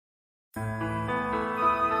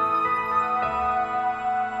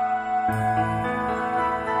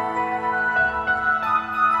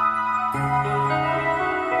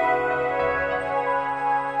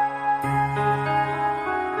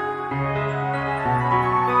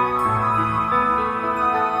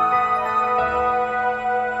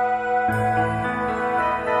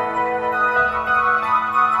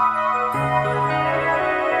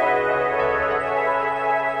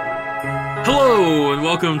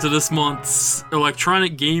welcome to this month's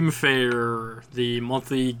Electronic Game Fair, the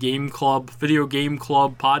monthly video game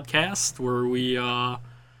club podcast where we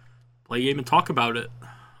play a game and talk about it.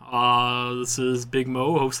 This is Big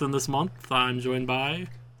Mo hosting this month. I'm joined by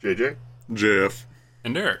JJ, Jeff,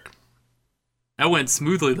 and Eric. That went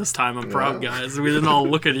smoothly this time. I'm proud, guys. We didn't all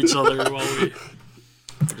look at each other while we...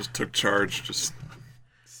 I just took charge, just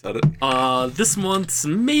said it. This month's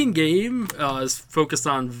main game is focused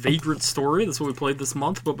on Vagrant Story. That's what we played this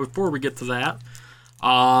month. But before we get to that,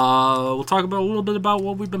 we'll talk about a little bit about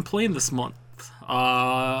what we've been playing this month.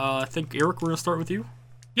 I think, Eric, we're going to start with you.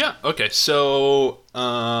 Yeah, okay. So,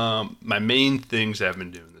 my main things I've been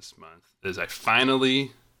doing this month is I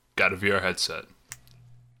finally got a VR headset.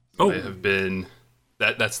 Oh. I have been...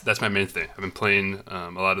 That's my main thing. I've been playing a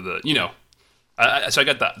lot of the... So I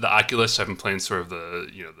got the Oculus. I've been playing sort of the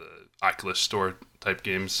Oculus Store type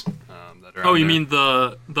games that are. Oh, on you there. mean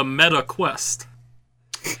the Meta Quest?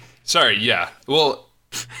 Sorry, yeah. Well,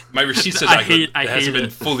 my receipt says I Oculus. hate It hasn't been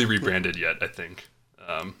it. fully rebranded yet, I think.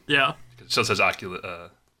 Yeah. It still says Oculus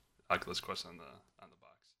Quest on the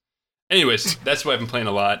box. Anyways, that's what I've been playing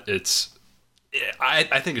a lot.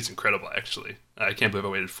 I think it's incredible, actually. I can't believe I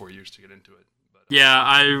waited 4 years to get into it. But, Yeah,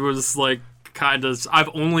 I was like I've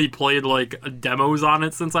only played like demos on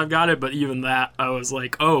it since I've got it, but even that I was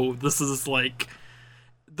like, oh, this is like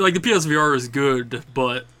the PSVR is good,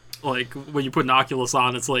 but like when you put an Oculus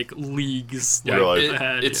on, it's like leagues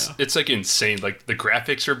ahead. It's like insane. Like the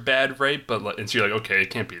graphics are bad, right? But and so you're like, okay, it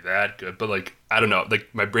can't be that good. But like I don't know,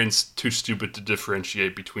 like my brain's too stupid to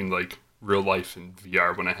differentiate between like real life and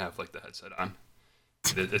VR when I have like the headset on.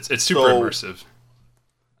 It's super immersive.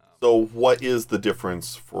 So what is the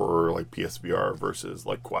difference for like PSVR versus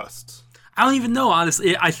like Quest? I don't even know,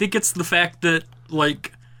 honestly. I think it's the fact that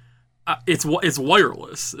like it's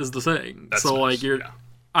wireless is the thing. That's so nice, like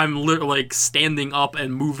I'm like standing up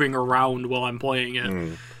and moving around while I'm playing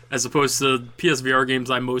it, as opposed to PSVR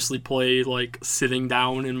games I mostly play like sitting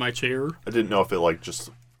down in my chair. I didn't know if it like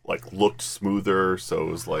just like looked smoother, so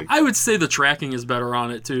it was like... I would say the tracking is better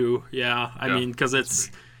on it too. Yeah, I mean, because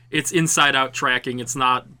it's inside out tracking. It's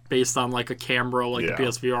not based on like a camera like the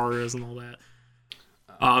PSVR is and all that.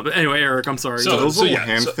 But anyway, Eric, I'm sorry. So those little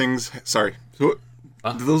hand things. Sorry. Do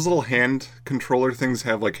those little hand controller things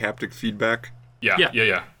have like haptic feedback?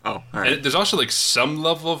 Yeah. Oh, all right. And there's also like some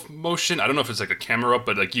level of motion. I don't know if it's like a camera up,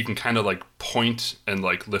 but like you can kind of like point and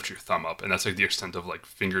like lift your thumb up, and that's like the extent of like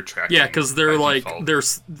finger tracking. Yeah, because they're by like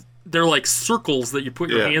default. they're like circles that you put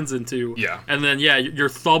your hands into. Yeah. And then your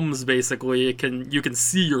thumbs basically you can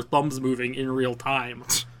see your thumbs moving in real time.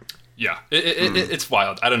 Yeah, it's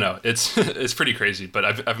wild. I don't know. It's it's pretty crazy. But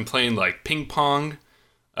I've been playing like ping pong,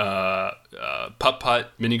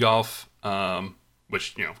 putt, mini golf,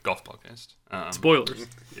 which golf podcast. Spoilers.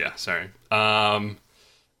 Yeah, sorry.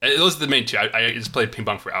 Those are the main two. I just played ping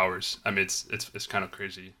pong for hours. I mean, it's kind of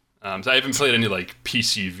crazy. So I haven't played any like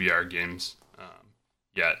PC VR games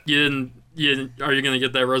yet. You didn't? Are you gonna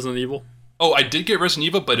get that Resident Evil? Oh, I did get Resident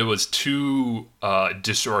Evil, but it was too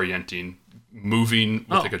disorienting, moving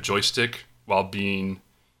with like a joystick while being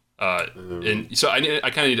in. So I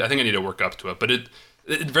think I need to work up to it. But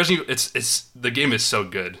Resident Evil, it's the game is so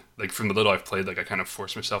good. Like from the little I've played, like I kind of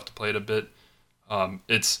forced myself to play it a bit.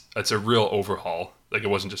 It's a real overhaul. Like it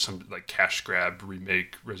wasn't just some like cash grab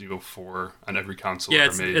remake Resident Evil 4 on every console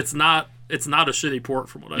ever made. It's not a shitty port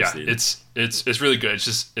from what I've seen. It's really good.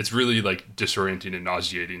 It's really like disorienting and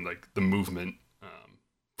nauseating, like the movement.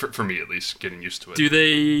 For me at least, getting used to it.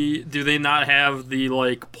 Do they not have the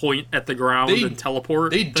like point at the ground and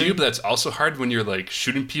teleport? They do, but that's also hard when you're like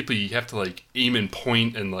shooting people. You have to like aim and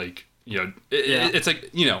point and like it's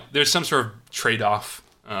like there's some sort of trade off.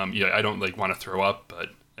 I don't like want to throw up, but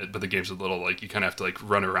the game's a little like you kind of have to like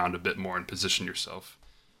run around a bit more and position yourself.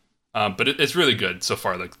 But it's really good so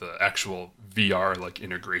far. Like the actual VR like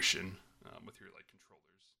integration with your like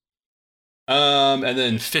controllers. And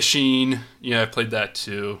then fishing, I played that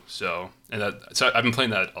too. So I've been playing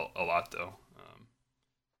that a lot though.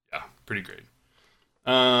 Pretty great.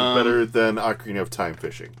 Better than Ocarina of Time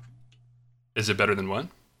fishing. Is it better than what?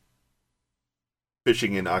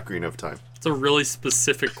 Fishing in Ocarina of Time. It's a really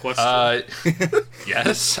specific question.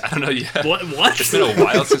 Yes. I don't know yet. What? It's been a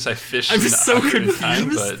while since I fished. I'm so Ocarina of Time,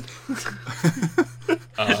 confused. but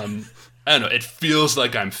I don't know. It feels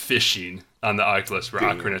like I'm fishing on the Oculus. Where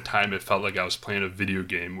Ocarina of Time, it felt like I was playing a video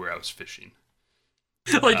game where I was fishing.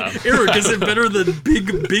 Like Eric, is it better than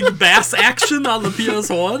big bass action on the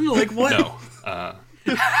PS1? Like what? No.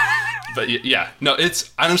 But yeah, no.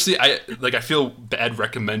 It's honestly, I feel bad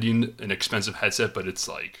recommending an expensive headset, but it's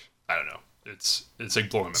like I don't know. It's like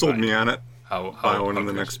blowing my mind. Sold me on it. How Buy one in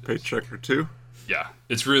the crazy next it is. paycheck or two. yeah,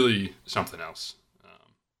 it's really something else.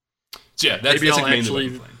 So yeah, that's Maybe like I'll mainly actually-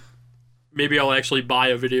 what I'm playing. Maybe I'll actually buy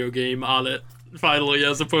a video game on it finally,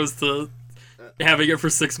 as opposed to having it for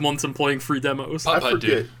 6 months and playing free demos. I Putt-putt,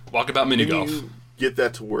 dude. forget. Walkabout mini Can golf. you get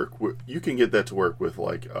that to work? You can get that to work with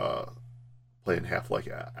like playing Half-Life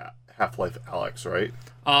Alyx, right?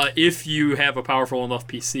 If you have a powerful enough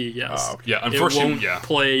PC, yes. Okay. Yeah, It unfortunately, won't yeah.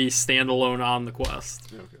 play standalone on the Quest,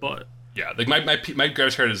 Okay. but Yeah, like my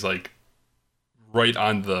graphics card is like right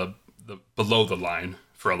on the below the line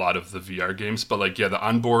for a lot of the VR games, but like yeah, the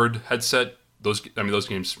onboard headset, those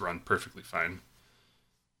games run perfectly fine.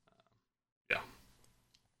 Yeah.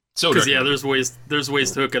 So because yeah, there's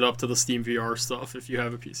ways to hook it up to the Steam VR stuff if you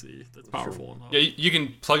have a PC that's powerful enough. yeah, you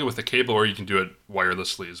can plug it with a cable or you can do it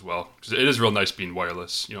wirelessly as well. Because it is real nice being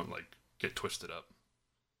wireless. You don't like get twisted up.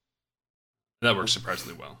 And that works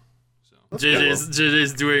surprisingly well. So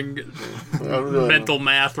JJ's doing mental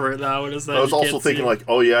math right now. And I was also thinking like,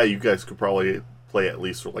 oh yeah, you guys could probably play at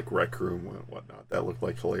least for like Rec Room and whatnot. That looked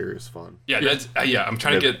like hilarious fun. yeah, that's I'm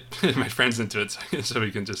trying to get my friends into it so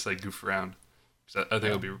we can just like goof around. 'Cause I think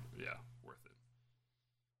it'll be worth it.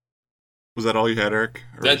 Was that all you had, Eric?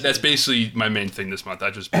 Or That's basically my main thing this month.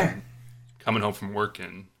 I just been coming home from work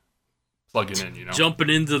and plugging in, you know. jumping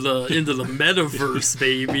into the metaverse,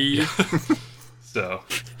 baby. So,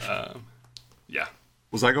 yeah.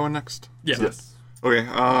 was I going next? Yeah. Yes. Okay.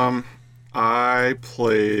 I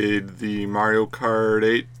played the Mario Kart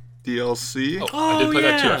 8 DLC. I did play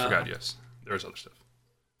that too. I yeah. forgot. Yes, there was other stuff.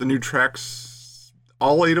 The new tracks,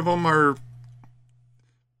 all 8 of them are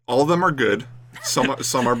good.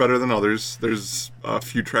 Some are better than others. There's a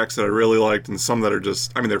few tracks that I really liked, and some that are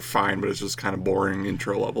just, I mean, they're fine, but it's just kind of boring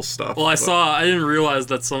intro level stuff. Well, But, I didn't realize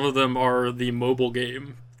that some of them are the mobile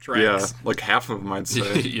game tracks. yeah, like half of them I'd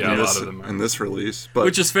say. Yeah, in a this, lot of them are. in this release, but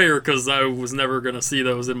Which is fair because I was never gonna see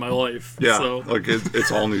those in my life. yeah, So like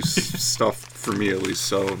it's all new stuff for me at least.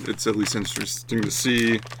 So it's at least interesting to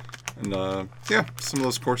see, and yeah, some of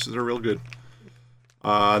those courses are real good.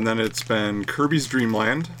 And then it's been Kirby's Dream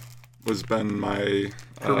Land was been my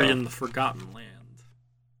Kirby in the Forgotten Land.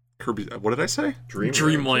 Kirby. What did I say?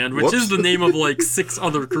 Dreamland, which Whoops. is the name of like 6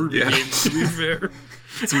 other Kirby Yeah. games, to be fair.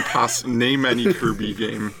 It's impossible. Name any Kirby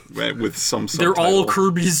game with some They're all subtitle.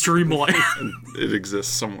 Kirby's Dreamland. It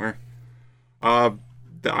exists somewhere. I've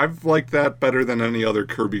liked that better than any other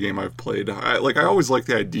Kirby game I've played. I always like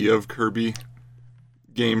the idea of Kirby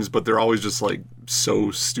games, but they're always just like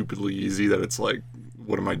so stupidly easy that it's like,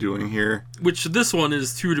 what am I doing here? Which this one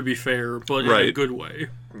is too, to be fair, but in a Right. good way.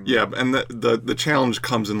 Yeah, and the challenge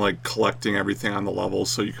comes in like collecting everything on the level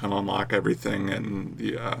so you can unlock everything and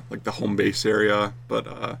the like the home base area.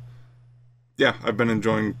 But yeah, I've been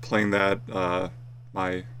enjoying playing that.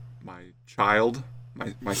 My child,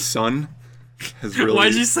 my son, has really.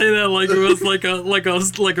 Why'd you say that like it was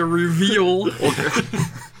like a reveal?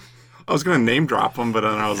 I was gonna name drop him, but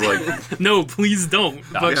then I was like, No, please don't.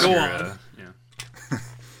 But yeah. go Sure, on.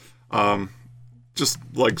 yeah. just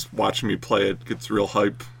likes watching me play it. Gets real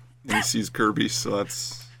hype when he sees Kirby, so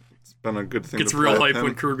it's been a good thing. Gets to real play with hype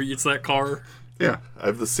when him. Kirby eats that car. Yeah, I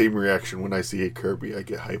have the same reaction when I see a Kirby. I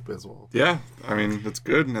get hype as well. yeah. I mean, it's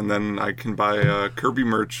good, and then I can buy Kirby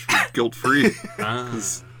merch guilt free. Ah.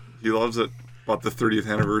 He loves it. Bought the 30th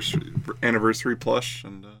anniversary plush,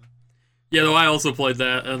 and Yeah, though I also played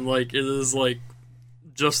that, and like it is like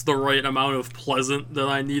just the right amount of pleasant that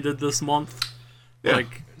I needed this month. yeah.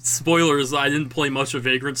 Like spoilers, I didn't play much of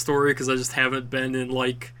Vagrant Story because I just haven't been in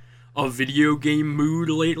like a video game mood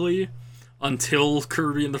lately until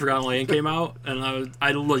Kirby and the Forgotten Land came out, and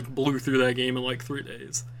I like blew through that game in like 3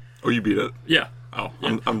 days. Oh, you beat it. Yeah, Oh,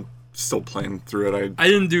 I'm still playing through it. I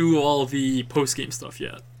didn't do all the post game stuff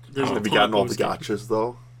yet. There's a Have you ton of gotten all the post-game. gotchas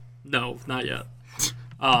though? No, not yet.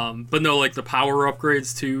 But no, like the power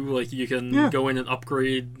upgrades too. Like you can Yeah. go in and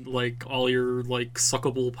upgrade like all your like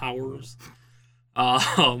suckable powers.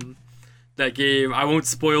 That game, I won't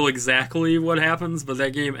spoil exactly what happens, but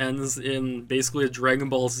that game ends in basically a Dragon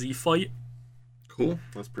Ball Z fight. Cool.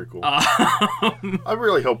 That's pretty cool. Um, I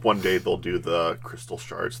really hope one day they'll do the crystal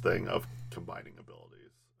shards thing of combining abilities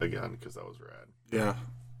again, because that was rad. Yeah.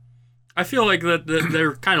 I feel like that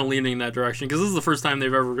they're kind of leaning in that direction because this is the first time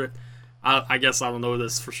they've ever. I guess I don't know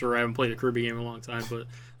this for sure. I haven't played a Kirby game in a long time, but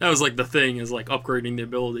that was like the thing is like upgrading the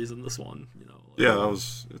abilities in this one. You know. Like,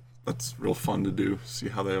 Yeah, that's real fun to do. See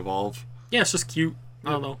how they evolve. Yeah, it's just cute.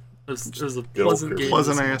 I don't know. It was a old pleasant Kirby. game.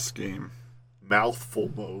 Pleasant ass game.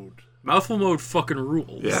 Mouthful mode. Mouthful mode fucking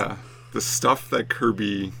rules. Yeah. The stuff that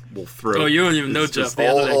Kirby will throw. Oh, you don't even know, It's Jeff. just The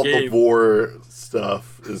end of all that the game. vor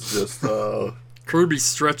stuff is just Kirby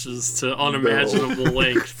stretches to unimaginable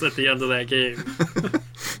lengths at the end of that game.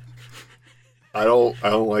 I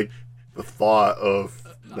don't like the thought of.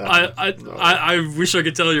 I wish I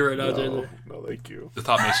could tell you right now, JJ. No, thank you. The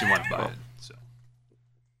thought makes me want to buy it. So.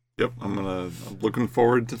 Yep, I'm looking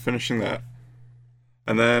forward to finishing that.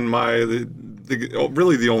 And then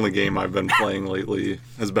really the only game I've been playing lately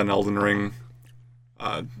has been Elden Ring.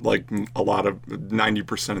 Like a lot of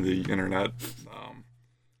 90% of the internet.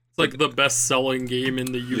 It's like the best-selling game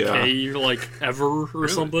in the UK, like ever or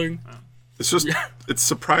something. It's just it's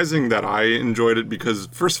surprising that I enjoyed it because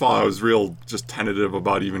first of all I was real just tentative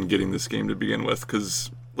about even getting this game to begin with because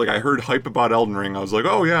like I heard hype about Elden Ring. I was like,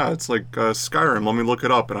 oh yeah, it's like Skyrim. Let me look it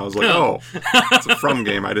up, and I was like, oh, it's a From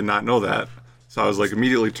game. I did not know that. So I was like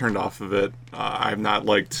immediately turned off of it. I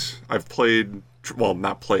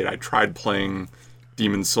tried playing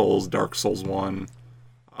Demon's Souls, Dark Souls 1.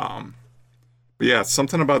 But yeah,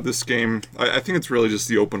 something about this game, I think it's really just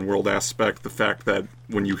the open world aspect. The fact that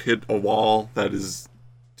when you hit a wall that is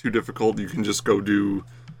too difficult, you can just go do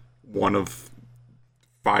one of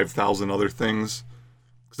 5,000 other things.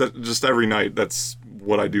 Because just every night, that's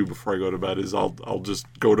what I do before I go to bed, is I'll just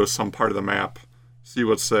go to some part of the map, see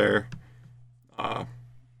what's there.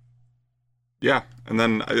 Yeah, and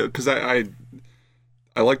then, because I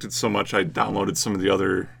liked it so much, I downloaded some of the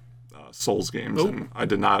other Souls games, and I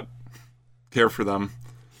did not care for them,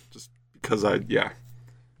 just because Big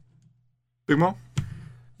Mo?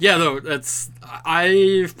 Yeah, no,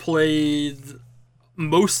 I've played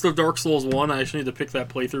most of Dark Souls 1. I actually need to pick that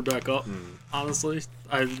playthrough back up, honestly.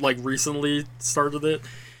 I, recently started it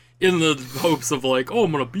in the hopes of, I'm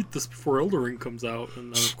gonna beat this before Elden Ring comes out,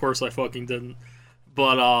 and then, of course, I fucking didn't.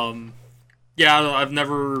 But, yeah, I've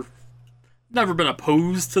never been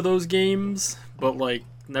opposed to those games, but,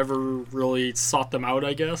 never really sought them out,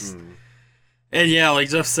 I guess. And yeah, like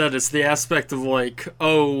Jeff said, it's the aspect of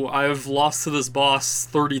I've lost to this boss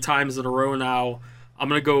 30 times in a row now. I'm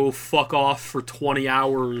gonna go fuck off for 20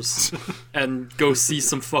 hours and go see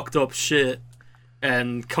some fucked up shit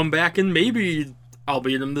and come back and maybe I'll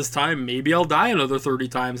beat him this time. Maybe I'll die another 30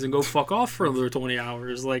 times and go fuck off for another 20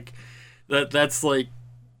 hours. That's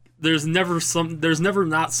there's never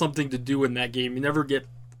not something to do in that game. You never get,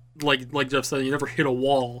 like Jeff said, you never hit a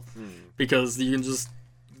wall because you can just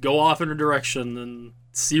go off in a direction and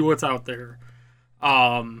see what's out there.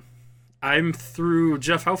 I'm through.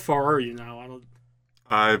 Jeff, how far are you now?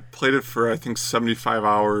 I played it for I think 75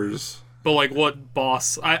 hours. But what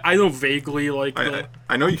boss? I know vaguely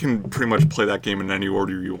I know you can pretty much play that game in any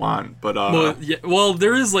order you want, but well,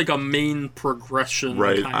 there is a main progression.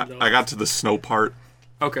 Right. I got to the snow part.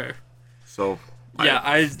 Okay. So. Yeah,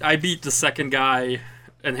 I beat the second guy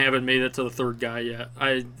and haven't made it to the third guy yet.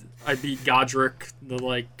 I beat Godric,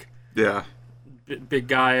 the big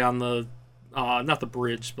guy on the not the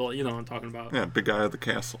bridge, but you know what I'm talking about. Yeah, big guy at the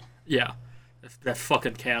castle. Yeah, that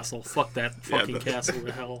fucking castle. Fuck that fucking castle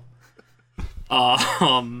to hell.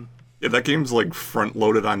 Yeah, that game's front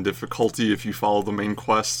loaded on difficulty if you follow the main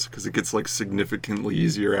quest because it gets significantly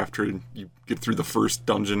easier after you get through the first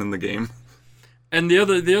dungeon in the game. And the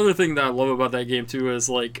other thing that I love about that game too is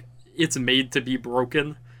it's made to be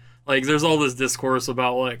broken. There's all this discourse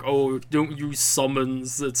about don't use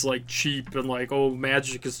summons, it's cheap, and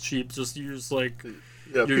magic is cheap, just use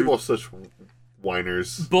yeah, people are such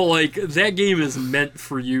whiners. But that game is meant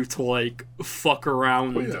for you to fuck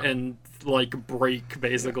around and break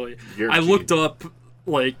basically. Yeah, I looked up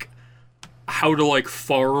how to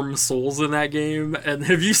farm souls in that game, and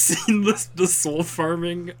have you seen the soul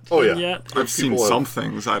farming thing yet? I've seen some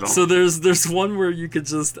things. I don't. So there's one where you could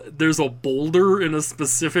there's a boulder in a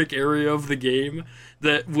specific area of the game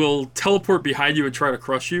that will teleport behind you and try to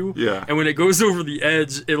crush you. Yeah. And when it goes over the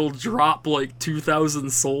edge, it'll drop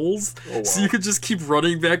 2,000 souls. Oh, wow. So you could just keep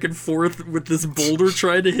running back and forth with this boulder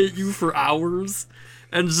trying to hit you for hours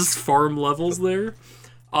and just farm levels there.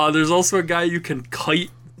 There's also a guy you can kite.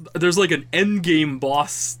 There's an end game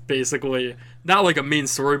boss, basically. Not a main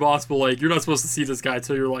story boss, but you're not supposed to see this guy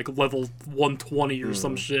till you're level 120 or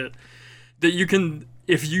some shit. That you can,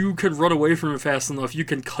 if you can run away from him fast enough, you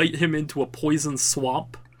can kite him into a poison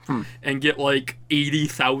swamp and get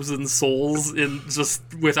 80,000 souls in just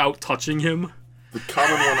without touching him. The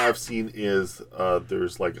common one I've seen is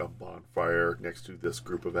there's a bonfire next to this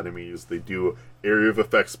group of enemies. They do area of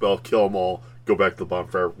effect spell, kill them all, go back to the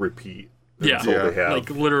bonfire, repeat. Until they have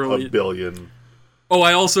literally a billion. Oh,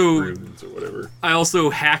 I also runes or whatever. I also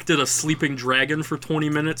hacked at a sleeping dragon for 20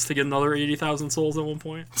 minutes to get another 80,000 souls at one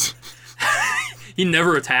point. He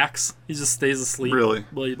never attacks. He just stays asleep. Really?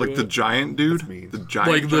 The giant dude? The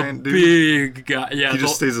giant dude? Big guy. Yeah. He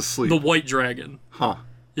just stays asleep. The white dragon. Huh.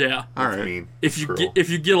 Yeah. All right. If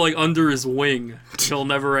you get under his wing, he'll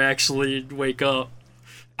never actually wake up.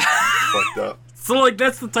 Fucked up. So like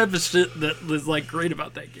that's the type of shit that was like great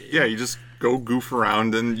about that game. Yeah, you just go goof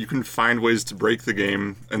around and you can find ways to break the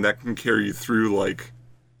game, and that can carry you through like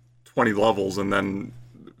 20 levels, and then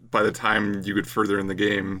by the time you get further in the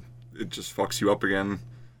game, it just fucks you up again.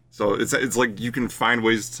 So it's like you can find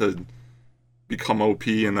ways to become OP,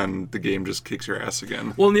 and then the game just kicks your ass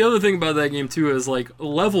again. Well, and the other thing about that game too is like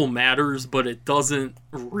level matters, but it doesn't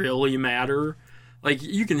really matter. Like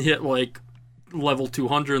you can hit like level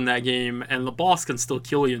 200 in that game, and the boss can still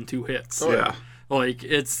kill you in 2 hits. Yeah. Like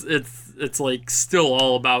it's like still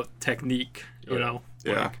all about technique, you know.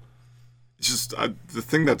 Yeah. Like, It's just the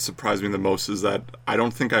thing that surprised me the most is that I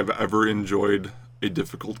don't think I've ever enjoyed a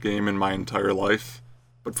difficult game in my entire life,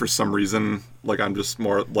 but for some reason, like I'm just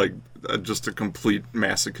more like just a complete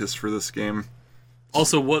masochist for this game.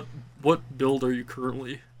 also, what build are you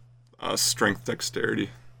currently? Strength, dexterity.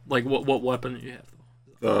 Like what weapon do you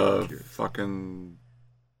have? Fucking.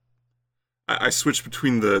 I switched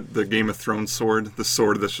between the Game of Thrones sword, the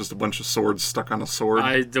sword that's just a bunch of swords stuck on a sword.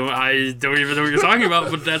 I don't even know what you're talking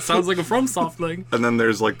about, but that sounds like a FromSoft thing. And then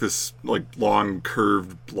there's like this like long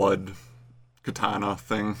curved blood katana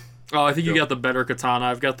thing. Oh, I think you got the better katana.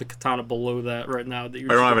 I've got the katana below that right now. That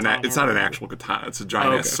I don't have it's not an actual katana. It's a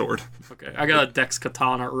giant ass sword. Okay, I got a Dex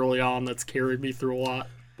katana early on that's carried me through a lot.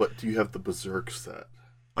 But do you have the Berserk set?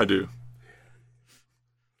 I do.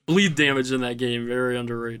 Bleed damage in that game very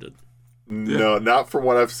underrated. No, not from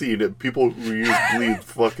what I've seen. People who use Bleed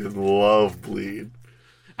fucking love Bleed.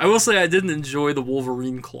 I will say I didn't enjoy the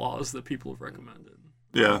Wolverine claws that people have recommended.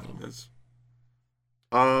 Yeah.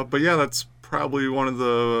 But yeah, that's probably one of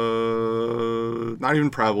the. Not even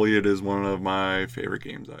probably. It is one of my favorite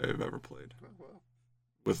games I have ever played,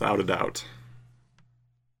 without a doubt.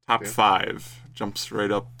 Top 5 jumps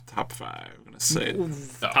right up. Top 5. I'm gonna say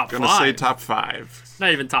it. Top Gonna 5. say top 5.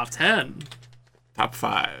 Not even top 10. Top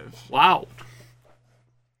 5. Wow.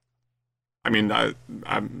 I mean, I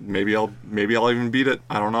maybe I'll even beat it.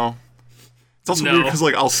 I don't know. It's also No. weird because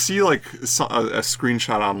like I'll see like a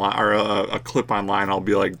screenshot online or a clip online. I'll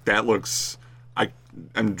be like, that looks.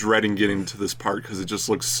 I'm dreading getting to this part because it just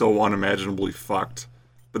looks so unimaginably fucked.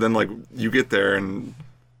 But then like you get there and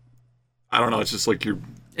I don't know. It's just like you're.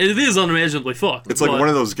 It is unimaginably fucked. It's like one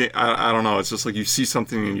of those games. I don't know. It's just like you see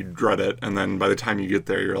something and you dread it, and then by the time you get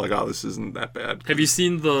there, you're like, oh, this isn't that bad. Have you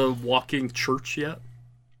seen the Walking Church yet?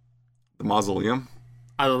 The mausoleum,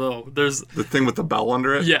 I don't know. There's the thing with the bell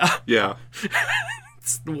under it. yeah. Yeah.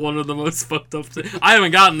 It's one of the most fucked up things. I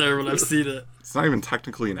haven't gotten there, but I've seen it. It's not even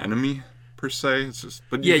technically an enemy per se. It's just,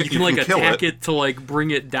 but Yeah, you can like kill attack it to like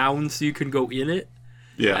bring it down so you can go in it.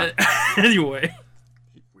 Yeah. Anyway,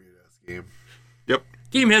 Weird ass game. Yep.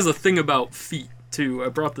 game has a thing about feet too. I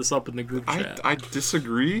brought this up in the group chat. I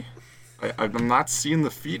disagree. I'm not seeing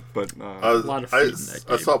the feet, but a lot of feet in that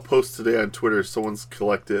I game. saw a post today on Twitter. Someone's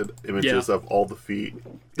collected images of all the feet.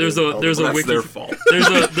 There's in a Elden there's a Ring. that's wiki their fault.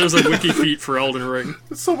 there's a wiki feet for Elden Ring.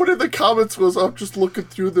 Someone in the comments was, "I'm just looking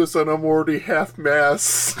through this and I'm already half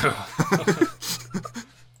mass."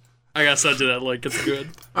 I gotta send you that link. It's good.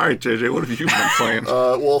 All right, JJ, what have you been playing?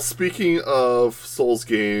 Well, speaking of Souls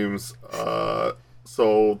games,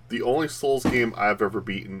 so the only Souls game I've ever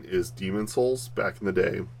beaten is Demon Souls back in the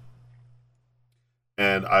day.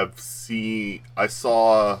 And I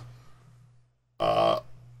saw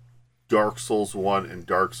Dark Souls 1 and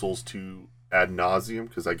Dark Souls 2 ad nauseum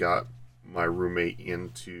because I got my roommate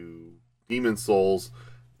into Demon Souls,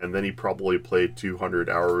 and then he probably played 200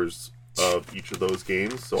 hours of each of those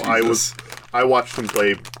games. So Jesus. I watched him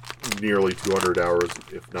play nearly 200 hours,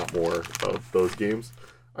 if not more, of those games.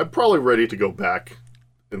 I'm probably ready to go back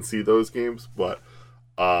and see those games, but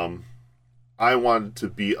I wanted to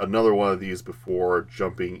be another one of these before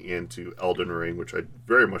jumping into Elden Ring, which I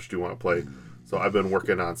very much do want to play. So I've been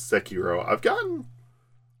working on Sekiro. I've gotten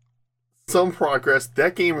some progress.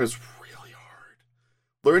 That game is really hard.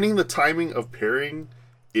 Learning the timing of parrying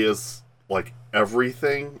is like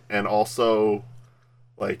everything, and also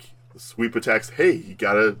like the sweep attacks. Hey, you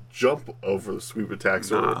gotta jump over the sweep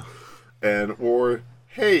attacks, or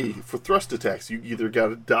hey, for thrust attacks, you either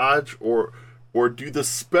gotta dodge or do the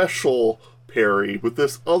special parry with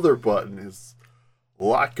this other button. Is a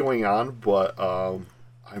lot going on, but I'm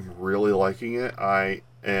really liking it. I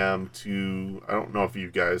don't know if you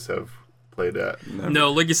guys have played that.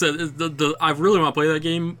 No, like you said, I really want to play that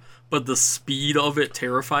game, but the speed of it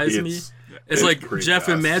terrifies me. It's like, pretty Jeff,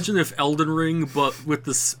 fast. imagine if Elden Ring, but with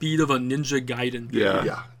the speed of a Ninja Gaiden game. Yeah.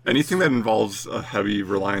 Yeah. Anything that involves a heavy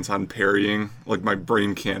reliance on parrying, like my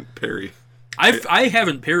brain can't parry. I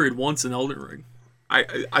haven't parried once in Elden Ring.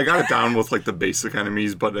 I got it down with like the basic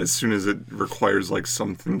enemies, but as soon as it requires like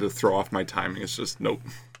something to throw off my timing, it's just nope.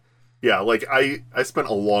 Yeah, like I spent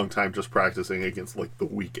a long time just practicing against like the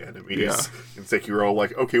weak enemies in Sekiro.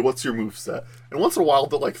 Like, okay, what's your move set? And once in a while,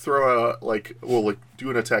 they'll like throw do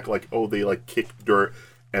an attack like, oh, they like kick dirt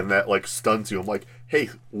and that like stuns you. I'm like, hey,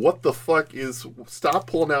 what the fuck is? Stop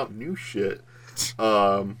pulling out new shit.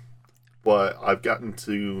 But I've gotten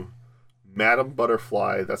to Madam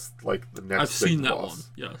Butterfly. That's like the next. I've seen that boss.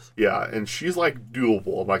 one. Yes. Yeah, and she's like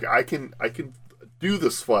doable. I'm like, I can do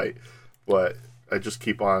this fight, but I just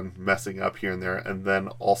keep on messing up here and there. And then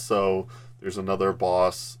also there's another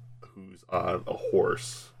boss who's on a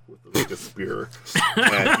horse with like a spear,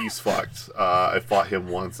 and he's fucked. I fought him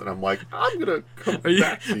once, and I'm like, I'm gonna come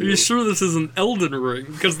back to you. Are you sure this isn't Elden Ring?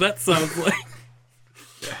 Because that sounds like.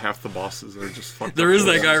 Yeah, half the bosses are just fucked There up is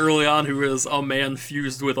that horses. guy early on who is a man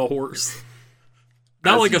fused with a horse.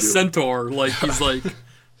 Not As like you a do. centaur, like he's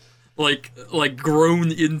like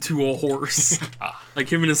grown into a horse. Like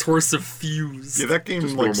him and his horse have fused. Yeah, that game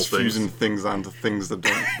Just likes normal things. fusing things onto things that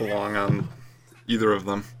don't belong on either of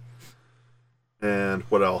them. And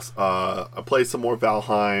what else? I played some more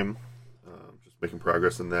Valheim. Just making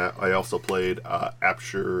progress in that. I also played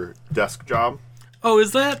Apture Desk Job. Oh,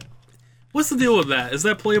 is that? What's the deal with that? Is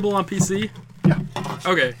that playable on PC? Yeah.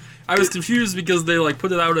 Okay. I was confused because they like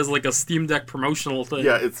put it out as like a Steam Deck promotional thing.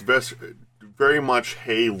 Yeah, it's very much,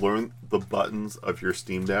 hey, learn the buttons of your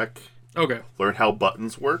Steam Deck. Okay. Learn how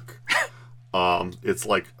buttons work. It's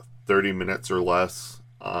like 30 minutes or less.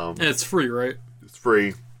 And it's free, right? It's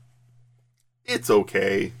free. It's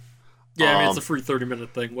okay. Yeah, I mean it's a free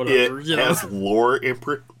 30-minute thing. Whatever. It You know? has lore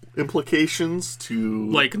implications to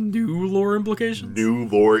Like new lore implications. new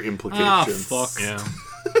lore Ah, implications. fuck. Yeah.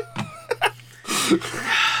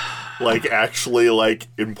 Like actually like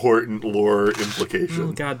important lore Oh,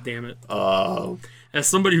 implications. God damn it. Uh, As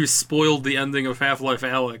somebody who spoiled the ending of Half-Life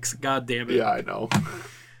Alyx, god damn it. yeah, I know.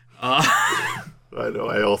 Uh, I know.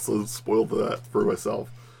 I also spoiled that for myself.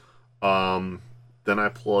 Then I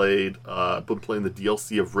played. Been playing the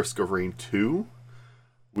DLC of Risk of Rain 2,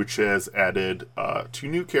 which has added 2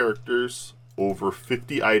 new characters, over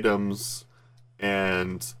 50 items,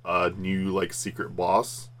 and a new like secret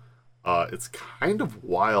boss. It's kind of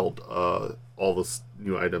wild. All the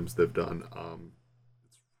new items they've done.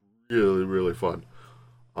 It's really really fun.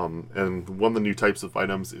 And one of the new types of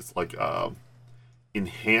items is like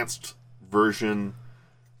enhanced version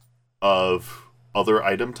of other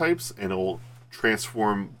item types, and it'll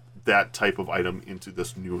transform that type of item into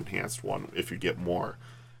this new enhanced one if you get more,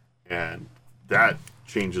 and that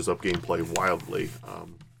changes up gameplay wildly.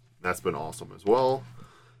 That's been awesome as well.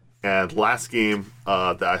 And last game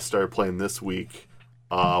that I started playing this week,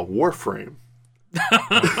 Warframe.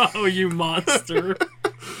 oh, you monster.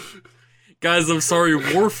 Guys, I'm sorry.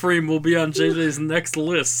 Warframe will be on JJ's next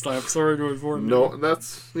list. I'm sorry to inform you. No,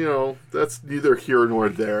 that's that's neither here nor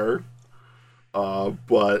there.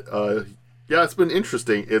 But yeah, it's been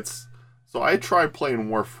interesting. So I tried playing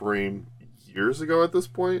Warframe years ago at this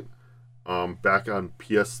point, back on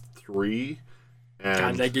PS3, and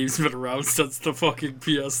God, that game's been around since the fucking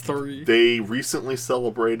PS3. they recently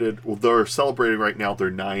celebrated. Well, they're celebrating right now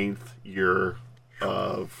their 9th year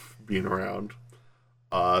of being around.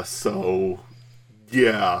 So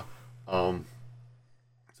yeah.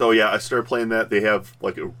 So yeah, I started playing that. They have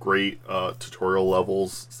like a great tutorial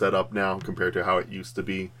levels set up now compared to how it used to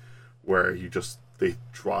be, where they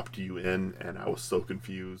dropped you in, and I was so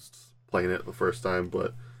confused playing it the first time.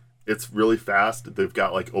 But it's really fast. They've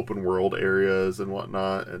got like open world areas and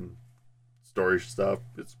whatnot, and storage stuff.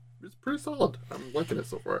 It's pretty solid. I'm liking it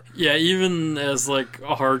so far. Yeah, even as like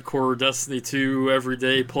a hardcore Destiny 2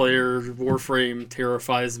 everyday player, Warframe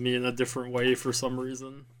terrifies me in a different way for some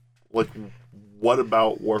reason. Like, what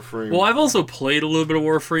about Warframe? Well, I've also played a little bit of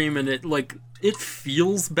Warframe, and it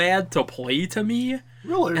feels bad to play to me.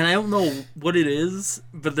 Really? And I don't know what it is,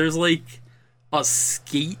 but there's like a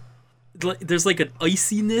there's like an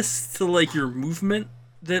iciness to like your movement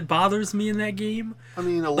that bothers me in that game. I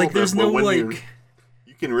mean, a little Like bit, there's but no when like.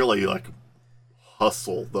 you can really like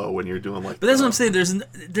hustle though when you're doing like. But that's what I'm saying.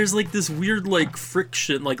 There's like this weird like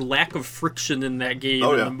friction, like lack of friction in that game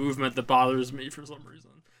Oh, and yeah. the movement that bothers me for some reason.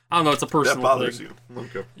 I don't know. It's a that personal bothers thing. you.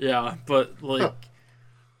 Okay. Yeah, but like,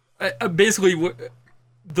 I basically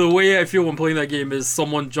the way I feel when playing that game is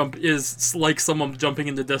like someone jumping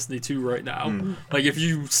into Destiny 2 right now. Like if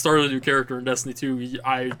you start a new character in Destiny 2,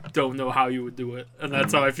 I don't know how you would do it, and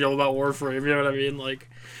that's how I feel about Warframe. You know what I mean? Like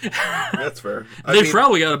That's fair. they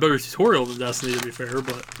probably got a better tutorial than Destiny, to be fair,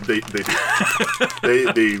 but They do.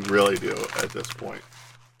 they really do at this point.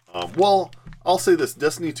 Well, I'll say this: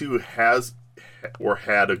 Destiny 2 has or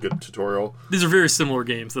had a good tutorial, these are very similar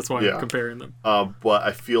games. That's why Yeah. I'm comparing them. but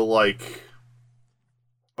I feel like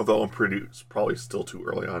Although it's probably still too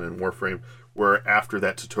early on in Warframe, where after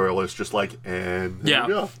that tutorial it's just like, and there you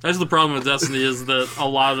go. That's the problem with Destiny is that a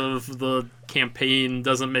lot of the campaign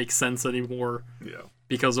doesn't make sense anymore. Yeah.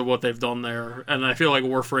 Because of what they've done there. And I feel like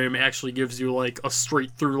Warframe actually gives you like a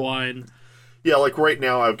straight through line. Yeah, like right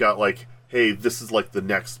now I've got like, hey, this is like the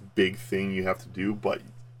next big thing you have to do, but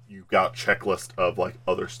you've got checklist of like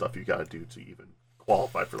other stuff you got to do to even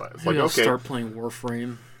qualify for that. It's like, Maybe I'll okay, start playing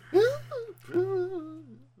Warframe.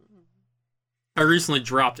 I recently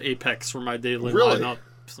dropped Apex for my daily lineup,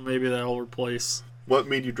 so maybe that'll replace. What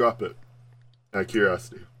made you drop it? Out of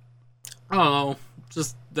curiosity. I don't know.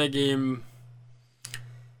 Just that game.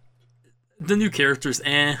 The new characters,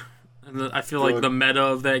 And I feel like the meta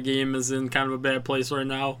of that game is in kind of a bad place right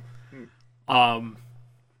now.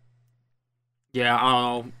 Yeah, I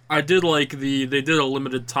don't know. I did like they did a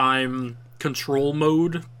limited time control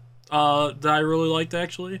mode that I really liked,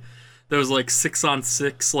 actually. There was like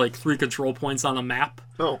 6-on-6, like 3 control points on a map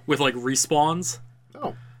with like respawns.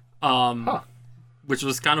 Which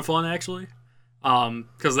was kind of fun, actually.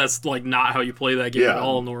 Because that's like not how you play that game at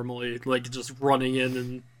all normally. Like just running in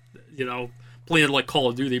and, you know, playing like Call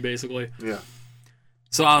of Duty, basically. Yeah.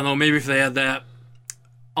 So I don't know, maybe if they had that,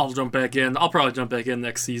 I'll jump back in. I'll probably jump back in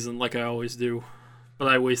next season like I always do. But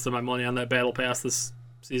I wasted my money on that Battle Pass this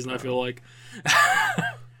season, I feel like.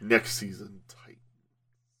 Next season, Titan.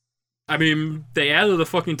 I mean, they added a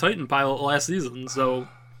fucking Titan pilot last season, so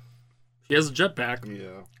she has a jetpack.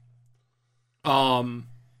 Yeah.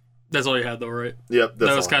 That's all you had though, right? Yep,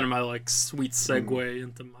 that was kind of my like sweet segue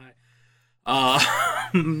into my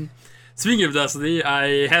speaking of Destiny,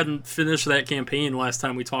 I hadn't finished that campaign last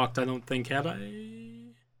time we talked, I don't think, had I?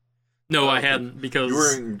 No, I hadn't, because you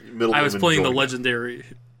were in middle I was playing the Legendary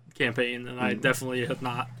campaign, and I definitely had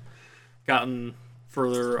not gotten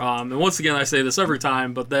further. And once again, I say this every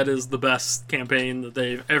time, but that is the best campaign that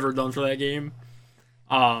they've ever done for that game.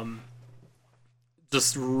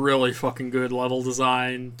 Just really fucking good level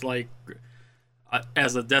design. Like,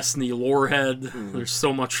 as a Destiny lore head, there's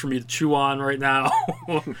so much for me to chew on right now.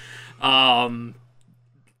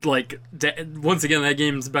 Once again, that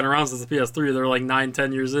game's been around since the PS3. They're like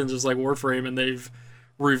 9-10 years in, just like Warframe, and they've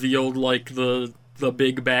revealed like the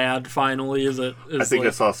big bad finally. I think I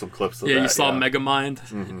saw some clips of that. Yeah, you saw Megamind.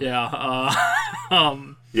 Mm-hmm. Yeah.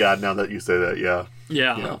 Yeah, now that you say that, yeah.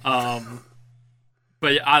 Yeah.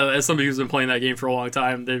 But as somebody who's been playing that game for a long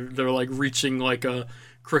time, they're like reaching like a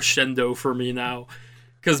crescendo for me now,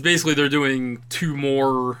 because basically they're doing 2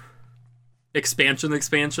 more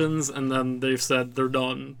expansions, and then they've said they're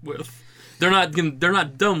done with. They're not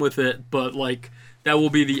done with it, but like that will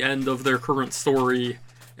be the end of their current story,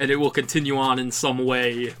 and it will continue on in some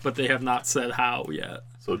way, but they have not said how yet.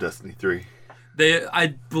 So Destiny 3. They, I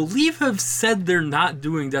believe, have said they're not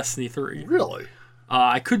doing Destiny 3. Really?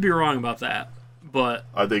 I could be wrong about that, but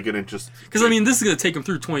are they gonna just? Because I mean, this is gonna take them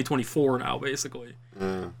through 2024 now, basically.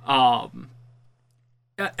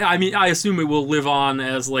 I mean, I assume it will live on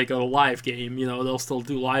as like a live game. You know, they'll still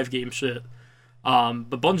do live game shit. But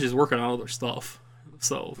Bungie's working on other stuff,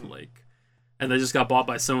 so like, and they just got bought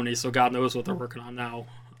by Sony, so God knows what they're working on now.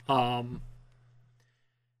 But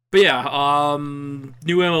yeah,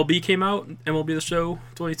 new MLB came out. MLB The Show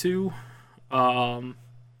 22. I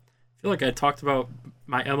feel like I talked about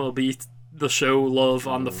my MLB The Show love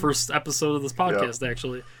on the first episode of this podcast,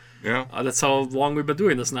 actually. Yeah. That's how long we've been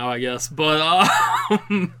doing this now, I guess. But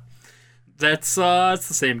it's the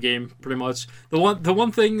same game, pretty much. The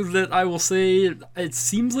one thing that I will say it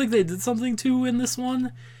seems like they did something to in this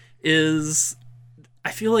one is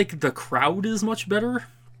I feel like the crowd is much better.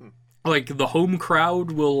 Like, the home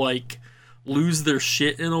crowd will, like, lose their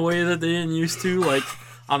shit in a way that they didn't used to, like,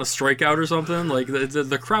 on a strikeout or something. Like,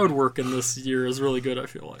 the crowd work in this year is really good, I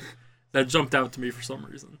feel like. That jumped out to me for some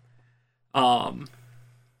reason.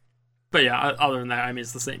 But yeah, other than that, I mean,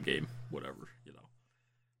 it's the same game. Whatever, you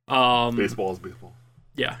know. Baseball is baseball.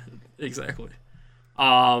 Yeah, exactly.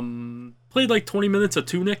 Played like 20 minutes of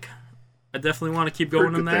Tunic. I definitely want to keep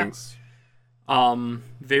going in that. Things.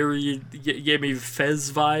 Gave me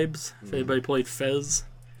Fez vibes. If anybody played Fez.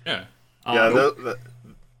 Yeah.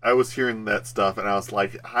 I was hearing that stuff, and I was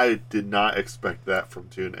like, I did not expect that from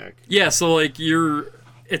Tunic. Yeah, so like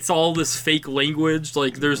it's all this fake language.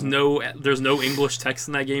 Like there's no English text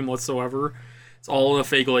in that game whatsoever. It's all in a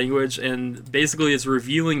fake language, and basically it's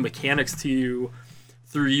revealing mechanics to you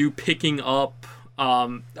through you picking up.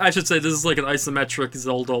 I should say this is like an isometric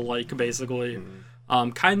Zelda, like basically,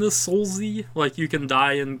 kind of Soulsy. Like you can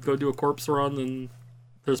die and go do a corpse run, and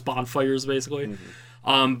there's bonfires basically.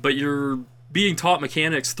 But you're being taught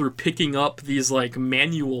mechanics through picking up these like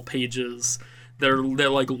manual pages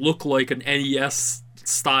that like look like an NES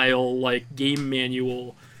style like game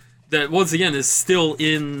manual that once again is still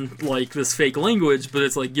in like this fake language, but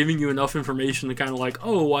it's like giving you enough information to kind of like,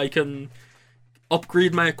 oh, I can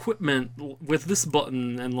upgrade my equipment with this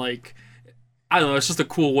button, and like, I don't know, it's just a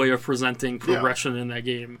cool way of presenting progression in that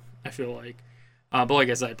game, I feel like. But like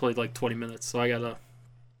I said, I played like 20 minutes, so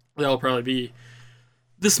that'll probably be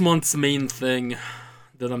this month's main thing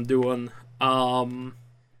that I'm doing.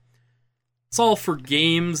 It's all for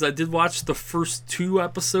games. I did watch the first 2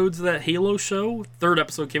 episodes of that Halo show. 3rd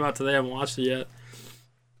episode came out today. I haven't watched it yet.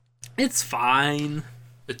 It's fine.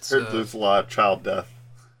 There's a lot of child death.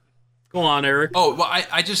 Go on, Eric. Oh well,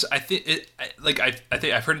 I think it I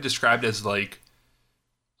think I've heard it described as like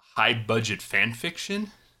high budget fan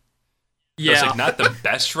fiction. Yeah, So it's like not the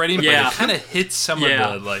best writing, but Yeah. it kind of hits some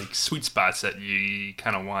Yeah. of the like sweet spots that you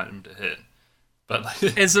kind of want them to hit. But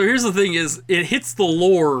like, And so here's the thing: is it hits the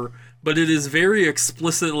lore, but it is very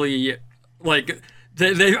explicitly like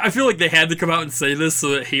I feel like they had to come out and say this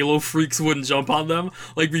so that Halo freaks wouldn't jump on them.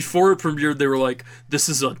 Like before it premiered, they were like, "This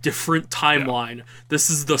is a different timeline. This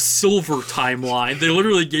is the silver timeline." They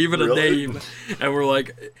literally gave it a Really? name, and we're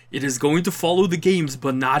like, "It is going to follow the games,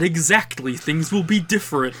 but not exactly. Things will be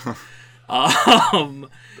different."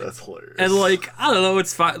 That's hilarious. And like, I don't know,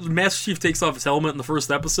 it's fine. Master Chief takes off his helmet in the first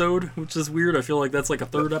episode, which is weird. I feel like that's like a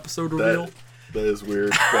 3rd episode reveal. that is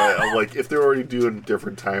weird. But I'm like, if they're already doing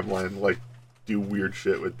different timeline, like, do weird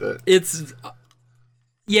shit with it. It's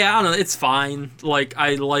yeah, I don't know, it's fine. Like,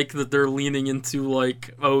 I like that they're leaning into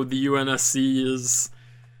like, oh, the UNSC is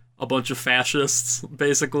a bunch of fascists,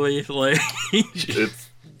 basically. Like, It's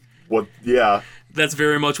what? Yeah. that's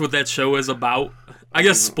very much what that show is about. I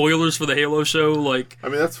guess spoilers for the Halo show, like I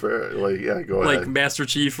mean, that's fair. Like, yeah, go like ahead. Master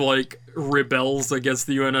Chief like rebels against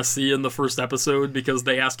the UNSC in the first episode because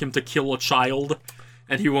they ask him to kill a child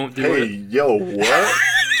and he won't do Hey, it. yo, what?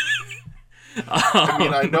 I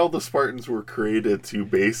mean, I know the Spartans were created to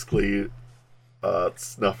basically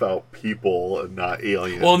snuff out people and not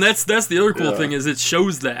aliens. Well, and that's the other cool Yeah. thing is it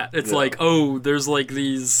shows that. It's Yeah. like, oh, there's like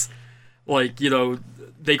these like, you know,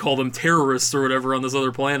 they call them terrorists or whatever on this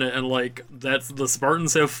other planet, and like that's the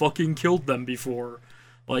Spartans have fucking killed them before.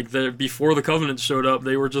 Like before the Covenant showed up,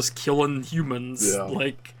 they were just killing humans. Yeah.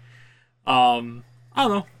 Like, I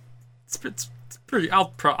don't know. It's pretty.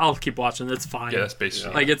 I'll keep watching. It's fine. yeah, that's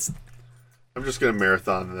basically. Like I'm just gonna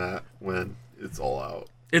marathon that when it's all out.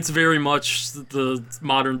 it's very much the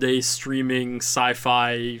modern day streaming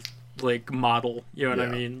sci-fi like model. You know what I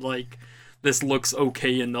Yeah. mean? Like this looks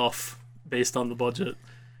okay enough based on the budget.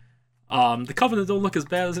 The Covenant don't look as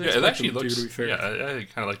bad as I Yeah, it expected actually them to, looks. to be fair. Yeah, I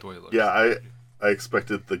kind of like the way it looks. Yeah, I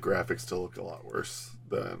expected the graphics to look a lot worse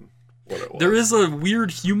than what it was. There is a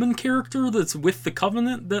weird human character that's with the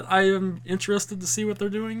Covenant that I am interested to see what they're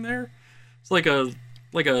doing there. It's like a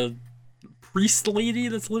priest lady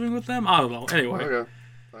that's living with them. I don't know. Anyway, Okay.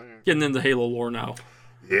 getting into Halo lore now.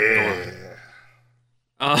 Yeah.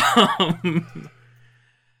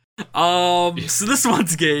 So this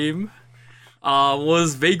month's game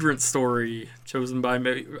was Vagrant Story, chosen by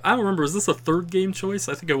me. I don't remember. Was this a 3rd game choice?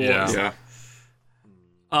 I think it was. Yeah.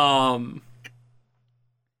 Yeah.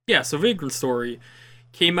 Yeah, so Vagrant Story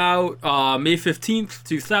came out May 15th,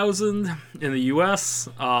 2000 in the US.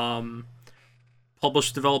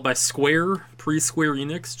 Published, developed by Square, pre-Square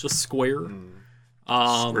Enix, just Square.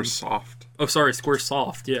 We're soft. Oh, sorry,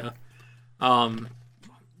 Squaresoft, yeah.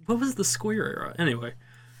 What was the Square era? Anyway.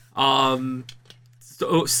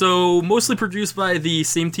 So mostly produced by the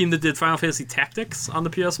same team that did Final Fantasy Tactics on the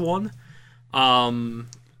PS1.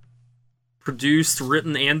 Produced,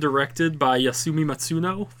 written, and directed by Yasumi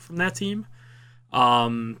Matsuno from that team.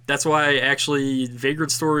 That's why actually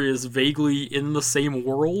Vagrant Story is vaguely in the same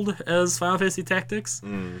world as Final Fantasy Tactics.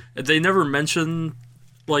 They never mention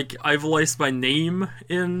like Ivalice by name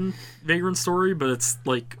in Vagrant Story, but it's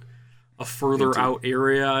like a further out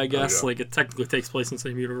area, I guess. yeah. Like it technically takes place in the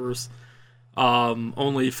same universe.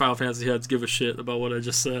 Only Final Fantasy heads give a shit about what I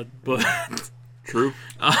just said, but True.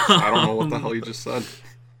 I don't know what the hell you just said.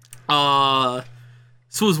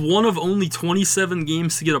 this was one of only 27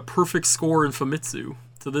 games to get a perfect score in Famitsu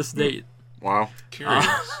to this date. Wow. Curious.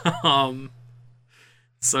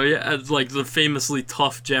 So yeah, it's like the famously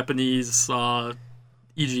tough Japanese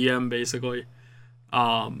EGM, basically.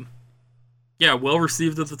 Yeah, well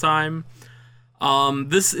received at the time.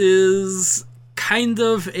 This is kind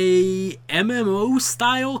of a MMO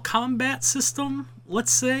style combat system,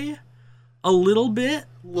 let's say, a little bit.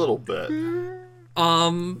 A little bit.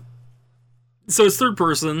 So it's third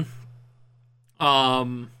person.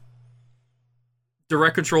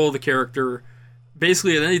 Direct control of the character.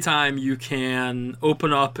 basically at any time you can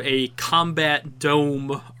open up a combat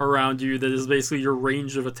dome around you that is basically your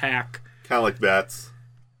range of attack. Kind of like bats.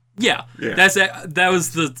 Yeah. Yeah. That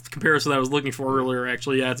was the comparison I was looking for earlier,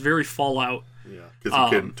 actually. Yeah, it's very Fallout. Yeah,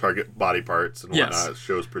 because you can target body parts and whatnot. Yes. It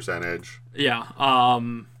shows percentage. Yeah.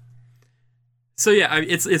 So yeah,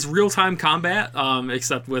 it's real-time combat,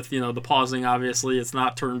 except with, the pausing, obviously. It's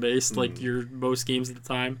not turn-based like your most games at the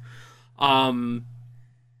time.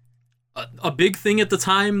 A big thing at the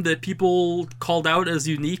time that people called out as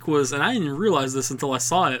unique was, and I didn't realize this until I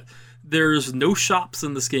saw it, there's no shops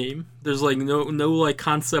in this game. There's like no like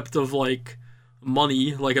concept of like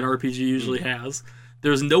money like an RPG usually has.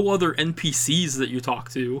 There's no other NPCs that you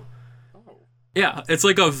talk to. Oh. Yeah, it's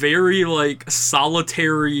like a very like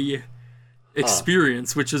solitary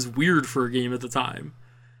experience, which is weird for a game at the time.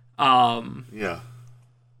 Yeah.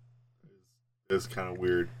 It's kind of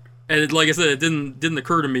weird. And like I said, it didn't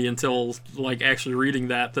occur to me until like actually reading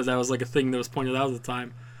that was like a thing that was pointed out at the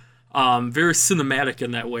time. Very cinematic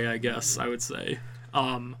in that way, I guess I would say.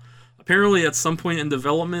 Apparently, at some point in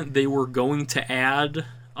development, they were going to add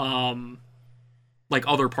like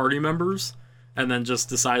other party members, and then just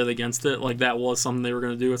decided against it. Like that was something they were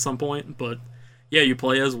going to do at some point. But yeah, you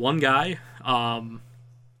play as one guy. Ashley.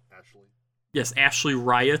 Yes, Ashley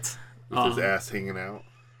Riot. With his ass hanging out.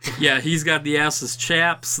 Yeah, he's got the ass as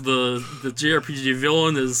chaps. The JRPG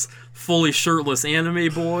villain is fully shirtless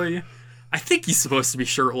anime boy. I think he's supposed to be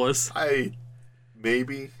shirtless.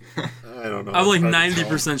 Maybe. I don't know. I'm like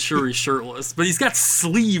 90% sure he's shirtless, but he's got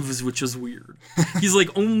sleeves, which is weird. He's like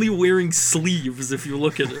only wearing sleeves if you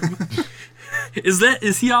look at him.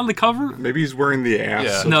 Is he on the cover? Maybe he's wearing the ass.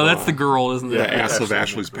 Yeah. Of, No, that's the girl, isn't it? the ass of Ashley,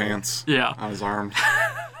 Ashley's the girl. pants. Yeah. On his arms.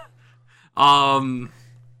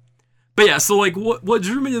 But yeah, so like what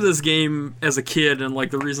drew me to this game as a kid, and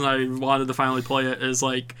like the reason I wanted to finally play it is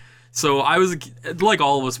like, so I was like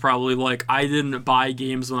all of us probably, like I didn't buy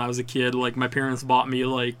games when I was a kid. Like my parents bought me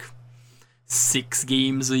like 6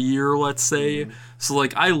 games a year, let's say. So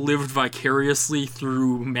like I lived vicariously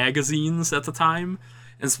through magazines at the time,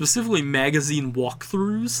 and specifically magazine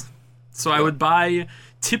walkthroughs. So I would buy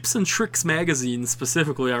Tips and Tricks magazine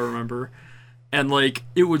specifically, I remember. And, like,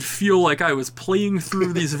 it would feel like I was playing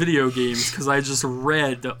through these video games because I just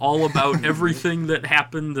read all about everything that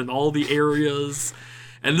happened in all the areas.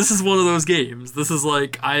 And this is one of those games. This is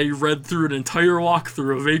like, I read through an entire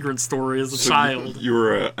walkthrough of Vagrant Story as a child. You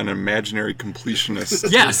were an imaginary completionist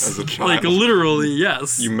Yes. as a child. Like, literally,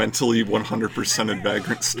 yes. You mentally 100%ed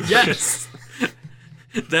Vagrant Story. Yes.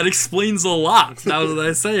 That explains a lot, now that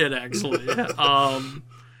I say it, actually.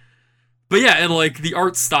 But yeah, and like the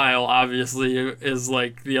art style obviously is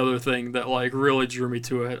like the other thing that like really drew me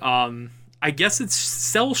to it. I guess it's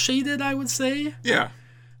cel shaded, I would say. Yeah.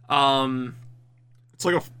 It's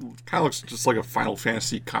like kind of looks just like a Final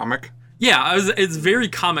Fantasy comic. Yeah, it's very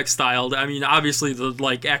comic styled. I mean, obviously the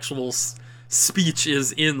like actual speech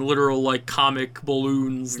is in literal like comic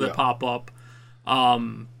balloons that pop up.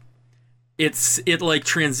 It like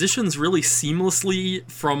transitions really seamlessly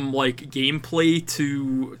from like gameplay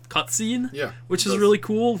to cutscene, which is really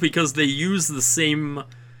cool because they use the same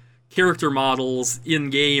character models in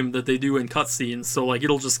game that they do in cutscenes. So like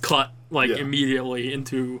it'll just cut like immediately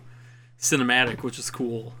into cinematic, which is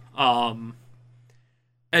cool. And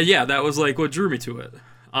yeah, that was like what drew me to it.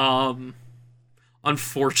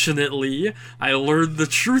 Unfortunately, I learned the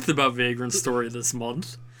truth about Vagrant Story this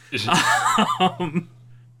month.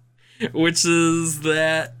 Which is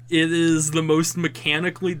that it is the most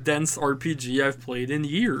mechanically dense RPG I've played in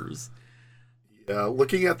years. Yeah,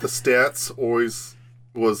 looking at the stats was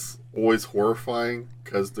always horrifying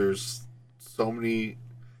because there's so many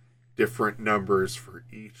different numbers for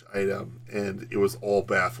each item, and it was all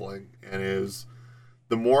baffling. And it was,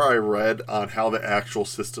 the more I read on how the actual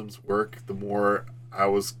systems work, the more I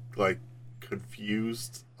was like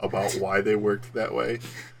confused about why they worked that way.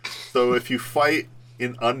 So if you fight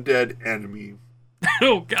an undead enemy,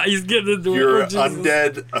 oh god, he's getting into your it.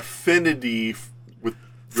 undead affinity with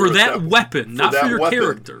for that weapon, not for your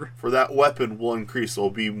character. For that weapon will increase. It will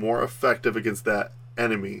be more effective against that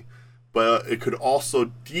enemy, but it could also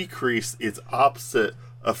decrease its opposite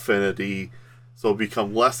affinity, so it'll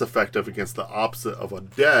become less effective against the opposite of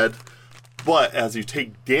undead. But as you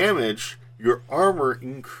take damage, your armor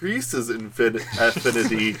increases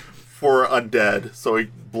affinity for undead, so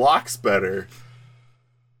it blocks better.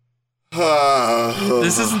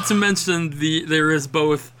 This isn't to mention there is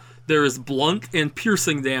blunt and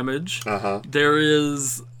piercing damage. There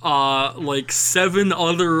is like 7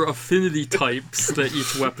 other affinity types that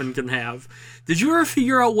each weapon can have. Did you ever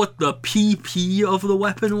figure out what the PP of the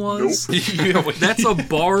weapon was? Nope. That's a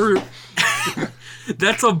bar.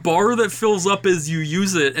 That's a bar that fills up as you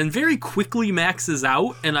use it and very quickly maxes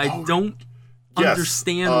out, and I don't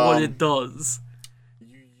understand what it does.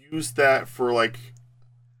 You use that for, like,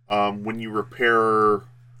 when you repair...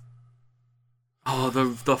 Oh,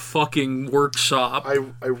 the fucking workshop.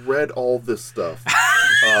 I read all this stuff.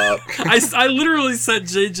 I literally sent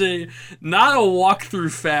JJ not a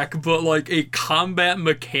walkthrough fact, but like a combat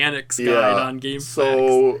mechanics guide on GameFAQs.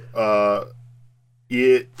 So,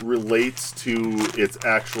 it relates to its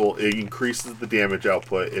actual... It increases the damage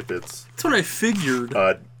output if it's... That's what I figured.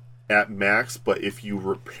 At max, but if you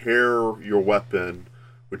repair your weapon,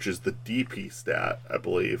 which is the DP stat, I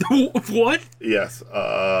believe. What? Yes,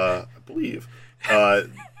 I believe.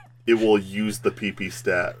 It will use the PP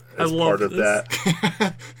stat as part of that.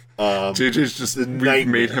 JJ's just we've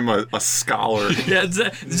made him a scholar. Yeah,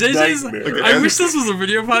 JJ's. I wish this was a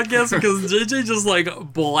video podcast because JJ just like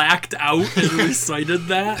blacked out and recited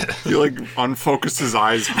that. He like unfocused his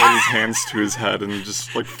eyes, held his hands to his head, and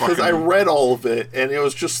just like fucking. Because I read all of it, and it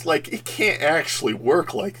was just like it can't actually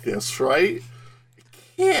work like this, right?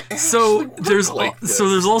 So there's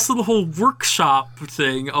also the whole workshop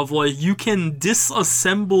thing of like you can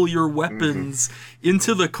disassemble your weapons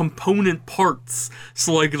into the component parts,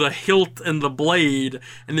 so like the hilt and the blade,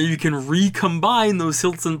 and then you can recombine those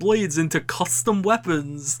hilts and blades into custom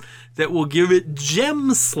weapons that will give it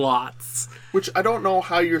gem slots. Which I don't know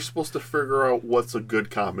how you're supposed to figure out what's a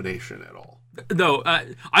good combination at all. No,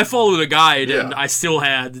 I followed a guide and I still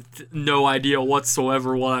had no idea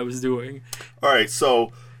whatsoever what I was doing. Alright,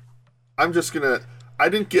 so I'm just gonna... I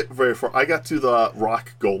didn't get very far. I got to the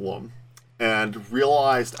rock golem and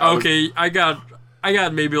realized... I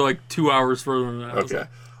got maybe like 2 hours further than that. Okay.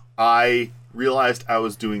 I realized I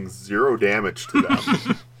was doing 0 damage to them.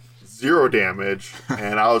 0 damage,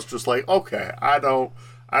 and I was just like, okay, I don't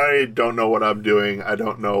know what I'm doing. I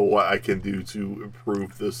don't know what I can do to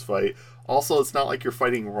improve this fight. Also, it's not like you're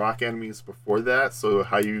fighting rock enemies before that, so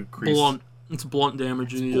how you increase... It's blunt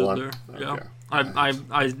damage you needed there. Okay. Yeah.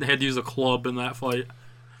 I had to use a club in that fight.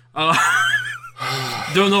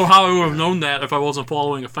 Don't know how I would have known that if I wasn't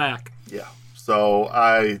following a fact. Yeah. So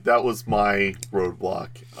that was my roadblock.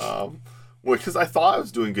 Because I thought I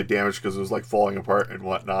was doing good damage because it was like falling apart and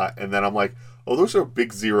whatnot, and then I'm like, oh, those are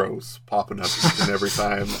big zeros popping up each and every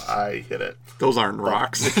time I hit it. Those aren't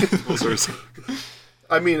rocks. Those are...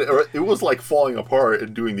 I mean, it was like falling apart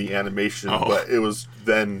and doing the animation, but it was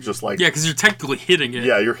then just like... Yeah, because you're technically hitting it.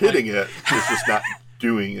 Yeah, you're hitting it. It's just not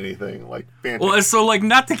doing anything. Like, fantastic. Well, so like,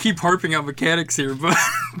 not to keep harping on mechanics here, but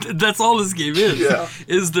that's all this game is. Yeah.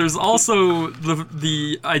 Is there's also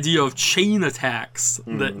the idea of chain attacks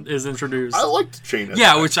that is introduced. I liked chain attacks.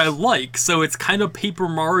 Yeah, which I like. So it's kind of Paper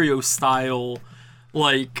Mario style.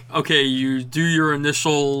 Like, okay, you do your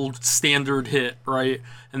initial standard hit, right?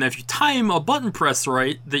 And if you time a button press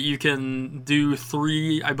right, that you can do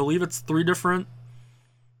 3, I believe it's 3 different...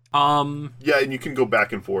 yeah, and you can go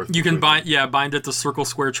back and forth. You can bind it to circle,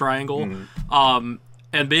 square, triangle. And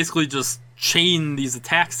basically just chain these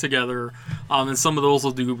attacks together. And some of those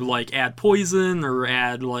will do, like, add poison or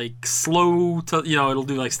add, like, slow to... it'll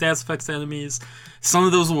do, like, stats effects to enemies. Some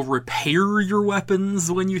of those will repair your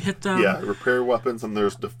weapons when you hit them. Yeah, repair weapons, and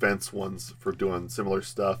there's defense ones for doing similar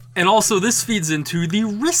stuff. And also, this feeds into the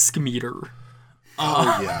risk meter.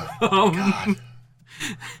 Oh, yeah. God.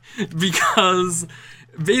 Because,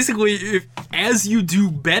 basically, as you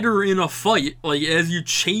do better in a fight, like, as you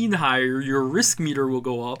chain higher, your risk meter will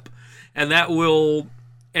go up. And that will...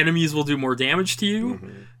 Enemies will do more damage to you.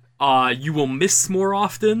 You will miss more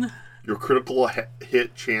often. Your critical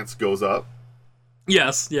hit chance goes up.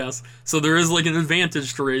 Yes. So there is, like, an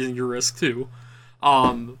advantage to raising your risk, too.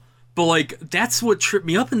 But, like, that's what tripped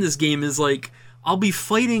me up in this game is, like, I'll be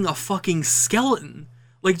fighting a fucking skeleton.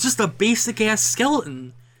 Like, just a basic-ass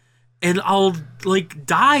skeleton. And I'll, like,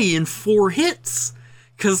 die in 4 hits.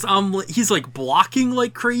 Because he's, like, blocking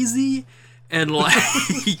like crazy. And,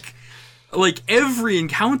 like, like, every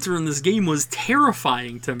encounter in this game was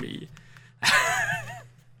terrifying to me.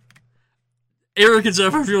 Eric and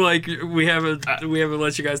Jeff, I feel like we haven't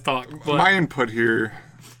let you guys talk. But... My input here,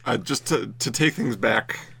 just to take things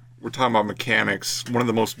back, we're talking about mechanics. One of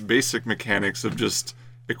the most basic mechanics of just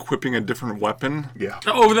equipping a different weapon. Yeah.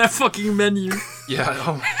 Oh, that fucking menu.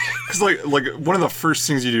 Yeah. Because like one of the first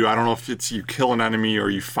things you do, I don't know if it's you kill an enemy or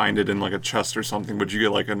you find it in like a chest or something, but you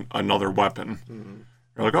get like another weapon.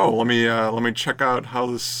 You're like, oh, let me check out how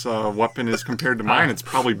this weapon is compared to mine. It's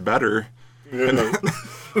probably better. And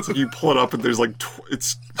it's like you pull it up and there's like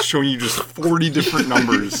it's showing you just 40 different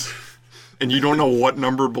numbers, and you don't know what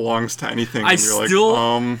number belongs to anything. And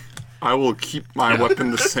you're I will keep my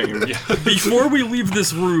weapon the same. Before we leave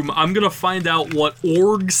this room, I'm gonna find out what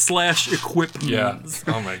org/equip means.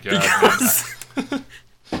 Oh my god.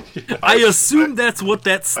 Because I assume that's what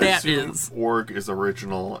that I stat assume is. org is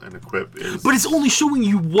original and equip is. But it's only showing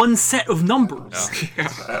you one set of numbers.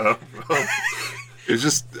 I don't know. It's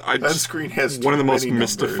just That screen has one of the too most many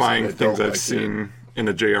numbers, mystifying and I things don't I've like seen in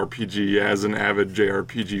a JRPG as an avid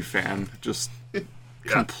JRPG fan. Just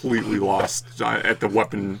completely lost at the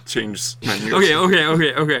weapon change menu.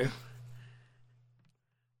 Okay.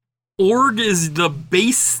 Org is the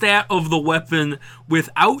base stat of the weapon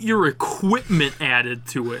without your equipment added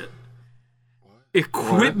to it.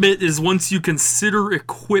 Equipment is once you consider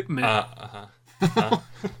equipment.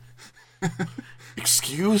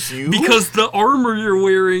 Excuse you? Because the armor you're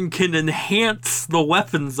wearing can enhance the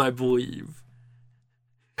weapons, I believe.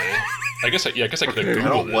 I guess I could have Okay. Googled I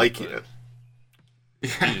don't it. like it.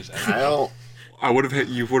 Jeez, I don't.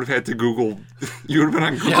 You would have had to Google. You would have been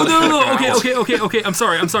on Google. Oh no! Okay. I'm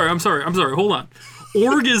sorry. Hold on.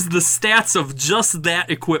 Org is the stats of just that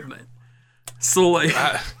equipment. So like,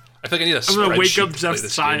 I feel like I need a I'm gonna wake spreadsheet up to play Jeff's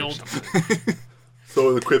this game or child. something.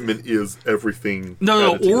 So the equipment is everything.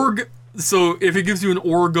 no, added to it. org. So if it gives you an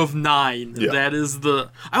org of 9, Yeah. that is the.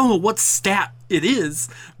 I don't know what stat it is,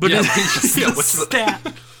 but Yeah, it's yeah, the what's the-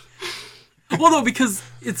 stat. Well, no, because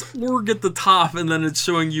it's org at the top, and then it's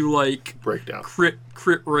showing you like Breakdown. crit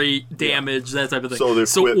rate, damage, that type of thing. So the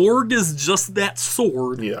So equip- org is just that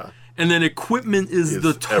sword, Yeah. and then equipment is Is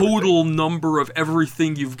the total number of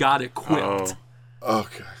everything you've got equipped.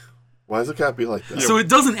 Okay. Why does it gotta be like that? So it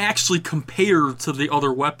doesn't actually compare to the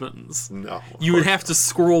other weapons. No. of You would course have to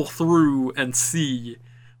scroll through and see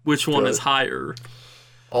which one is Good. higher.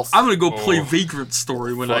 Also, I'm gonna go play Vagrant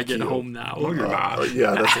Story when I Fuck get you. home now. You're not.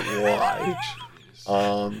 yeah, that's why.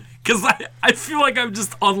 Because I feel like I've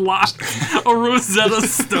just unlocked a Rosetta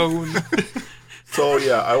Stone. So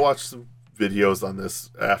yeah, I watched some videos on this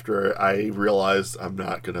after I realized I'm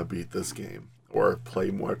not gonna beat this game or play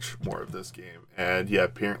much more of this game. And yeah,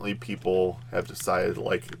 apparently people have decided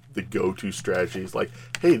like the go-to strategy is like,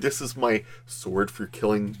 hey, this is my sword for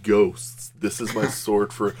killing ghosts. This is my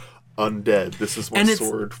sword for undead. This is my And it's-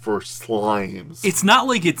 sword for slimes. It's not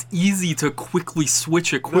like it's easy to quickly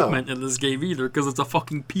switch equipment in this game either, because it's a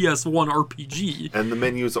fucking PS1 RPG. And the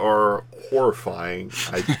menus are horrifying.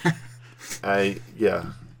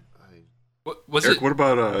 Was Eric, it? what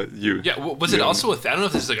about you? Yeah, was it also? I don't know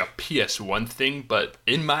if this is like a PS1 thing, but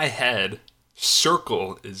in my head,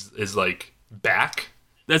 circle is like back.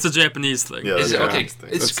 That's a Japanese thing. Yeah, Is it yeah. okay? It's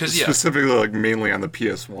It's because Specifically, like mainly on the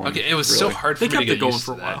PS1. Okay, it was so really. hard for They me to kept get it going used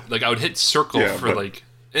for to a while. that. Like I would hit circle Yeah, for but- like,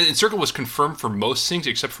 and circle was confirmed for most things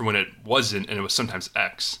except for when it wasn't, and it was sometimes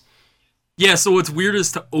X. Yeah, so what's weird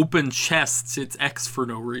is to open chests, it's X for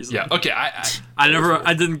no reason. Yeah. Okay.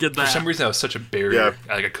 I didn't get that. For some reason, that was such a barrier.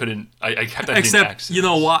 Yeah. Like I couldn't. I kept on hitting Except, X. you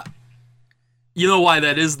know what? You know why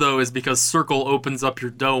that is, though, is because circle opens up your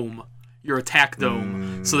dome, your attack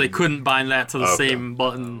dome, so they couldn't bind that to the Okay. same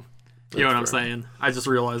button. You know what I'm fair. saying? I just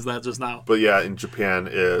realized that just now. But yeah, in Japan,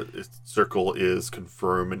 circle is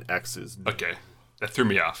confirm and X is no. Okay, that threw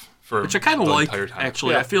me off for Which I kind of the like, entire time.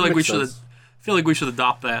 actually. Yeah, I feel like we makes should. sense. Feel like we should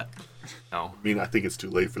adopt that. No. I mean, I think it's too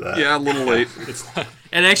late for that. Yeah, a little late.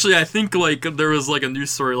 And actually, I think like there was like a news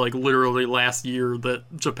story like literally last year that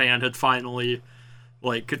Japan had finally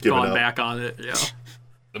like gone up. back on it. Yeah.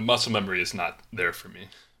 The muscle memory is not there for me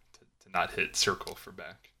to not hit circle for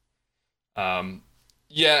back.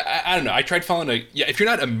 Yeah, I don't know. I tried following if you're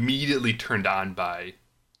not immediately turned on by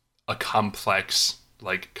a complex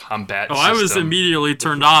like combat Oh, I was system- immediately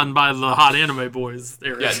turned on by the hot anime boys.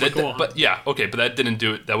 There, Yeah, so go on. but yeah, okay, but that didn't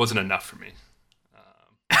do it. That wasn't enough for me.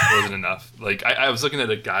 It wasn't enough. Like I was looking at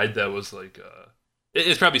a guide that was like,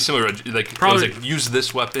 it's probably similar. Like Probably- it was like use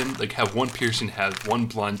this weapon, like have one piercing, have one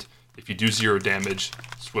blunt. If you do 0 damage,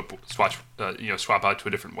 swap out to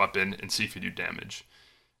a different weapon and see if you do damage.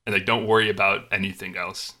 And like don't worry about anything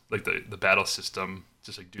else. Like the battle system,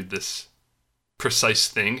 just like do this precise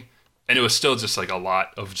thing. And it was still just like a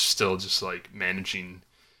lot of still just like managing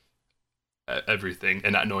everything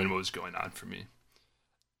and not knowing what was going on for me.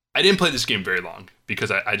 I didn't play this game very long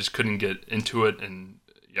because I just couldn't get into it, and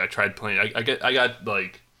yeah, I tried playing. I got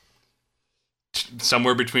like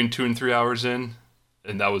somewhere between 2 and 3 hours in,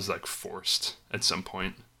 and that was like forced at some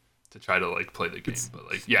point to try to like play the game. But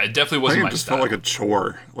like, yeah, it definitely I wasn't think my it just style. felt like a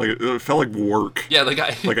chore. Like it felt like work. Yeah, like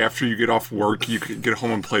Like after you get off work, you could get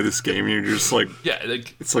home and play this game, and you're just like, yeah,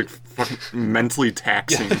 like it's like fucking mentally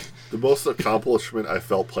taxing. The most accomplishment I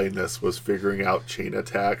felt playing this was figuring out chain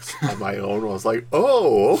attacks on my own. I was like,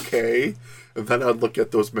 oh, okay. And then I'd look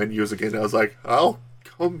at those menus again. And I was like, I'll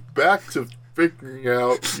come back to figuring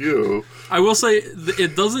out you. I will say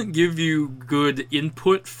it doesn't give you good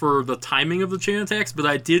input for the timing of the chain attacks, but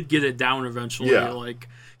I did get it down eventually. Yeah. Like,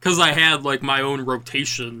 because I had like my own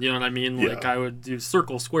rotation. You know what I mean? Like Yeah. I would do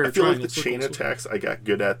circle, square, I feel like triangle, the circle, chain square. attacks I got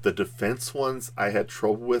good at. The defense ones I had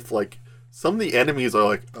trouble with. Like some of the enemies are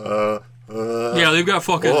like, Yeah, they've got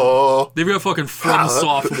fucking oh. from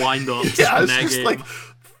soft wind ups Yeah, in it's that just game. like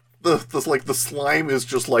the slime is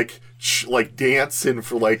just like dancing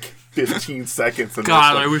for like 15 seconds, and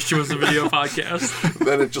God, then I wish it was a video podcast.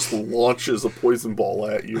 then it just launches a poison ball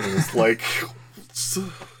at you, and it's like,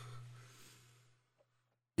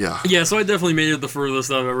 yeah, Yeah, so I definitely made it the furthest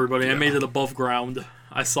out of everybody. I made it above ground.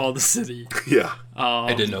 I saw the city. yeah.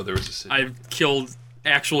 I didn't know there was a city. I killed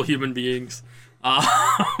actual human beings.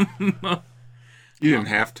 You didn't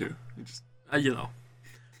have to. You just, You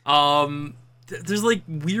know. There's like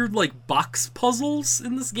weird like box puzzles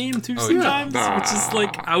in this game too sometimes, which is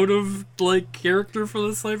like out of like character for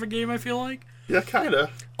this type of game, I feel like. Yeah, kinda.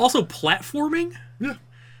 Also platforming. Yeah.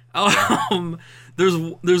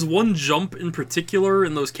 There's one jump in particular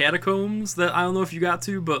in those catacombs that I don't know if you got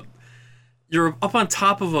to, but you're up on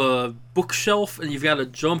top of a bookshelf and you've got to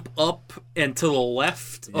jump up and to the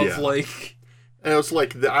left of Yeah. like And it was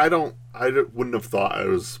like, wouldn't have thought I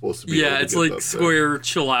was supposed to be. able yeah, to it's get like that Square,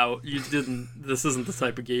 chill out. You didn't. This isn't the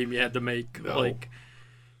type of game you had to make. No. Like,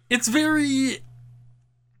 it's very.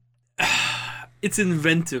 It's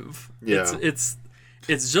inventive. Yeah.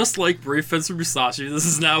 It's just like Brave Fencer Musashi. This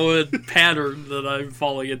is now a pattern that I'm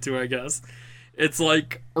falling into, I guess. It's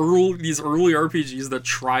like these early RPGs that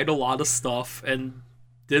tried a lot of stuff and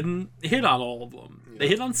didn't hit on all of them. They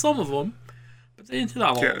hit on some of them, but they didn't hit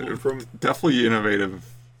on all of them. From definitely innovative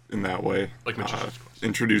in that way. Like Magician's Quest.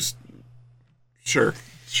 Introduced. Sure.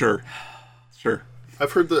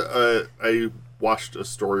 I've heard that I watched a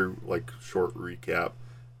story like short recap,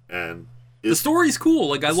 and The story's cool.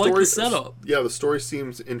 Like, I like the setup. Yeah, the story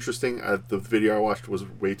seems interesting. The video I watched was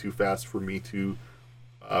way too fast for me to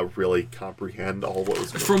really comprehend all what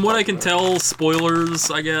was going on. From what I can tell, spoilers,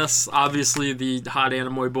 I guess, obviously the hot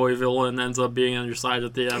anime boy villain ends up being on your side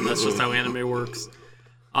at the end. That's just how anime works.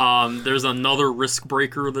 There's another risk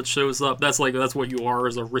breaker that shows up. That's what you are,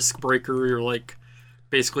 as a risk breaker. You're like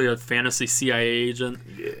basically a fantasy CIA agent.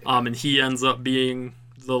 Yeah. And he ends up being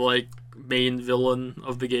the like main villain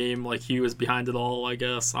of the game. Like, he was behind it all, I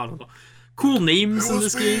guess. I don't know. Cool names in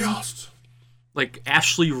this game. Like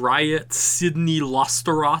Ashley Riot, Sydney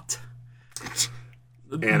Losterot.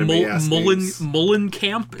 Anime-ass names.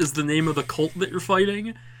 Mullenkamp is the name of the cult that you're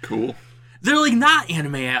fighting. Cool. They're like not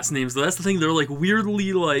anime ass names though. That's the thing. They're like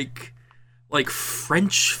weirdly like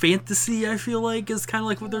French fantasy. I feel like is kind of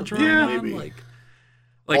like what they're trying Yeah, on. maybe. Like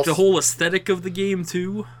Also- the whole aesthetic of the game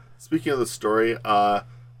too. Speaking of the story,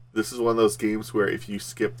 this is one of those games where if you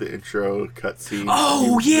skip the intro cutscene,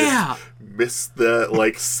 Oh you yeah. miss the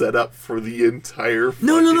like setup for the entire.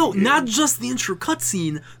 No, fucking game. not just the intro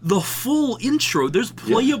cutscene. The full intro. There's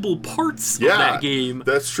playable parts of Yeah, that game.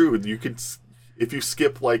 That's true. You could, if you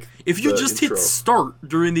skip like If you the just intro. hit start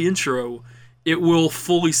during the intro, it will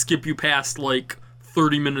fully skip you past like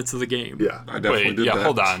 30 minutes of the game. Yeah, I definitely Wait, did yeah, that.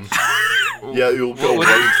 hold on. yeah, you'll go What-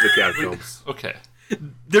 right into the catacombs. Okay.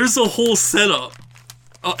 There's a whole setup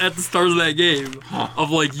at the start of that game of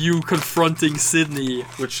like you confronting Sydney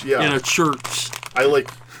Which yeah, in a church. I like.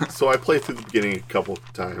 So I played through the beginning a couple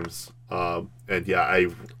of times, and yeah,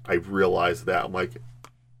 I realized that I'm like,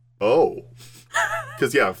 oh,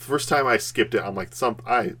 because yeah, first time I skipped it, I'm like,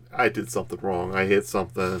 I did something wrong. I hit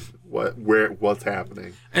something. What's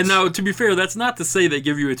happening? And now, to be fair, that's not to say they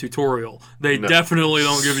give you a tutorial. They No. definitely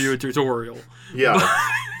don't give you a tutorial. Yeah,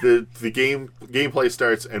 the gameplay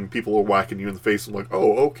starts and people are whacking you in the face. I'm like,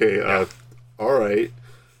 oh, okay, all right,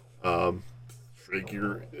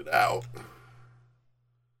 figure it out.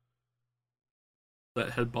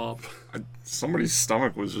 That head bob. Somebody's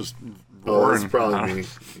stomach was just Oh, roaring. it's probably me.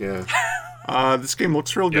 Yeah, This game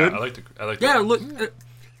looks real Yeah, good. I like Yeah, the- look.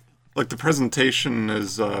 Like the presentation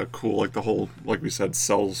is cool. Like the whole, like we said,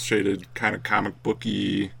 cell shaded kind of comic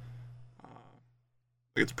booky.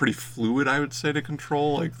 Like it's pretty fluid, I would say, to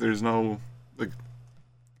control. Like there's no like,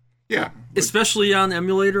 yeah, Especially on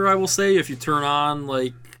emulator, I will say, if you turn on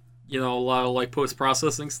like, a lot of like post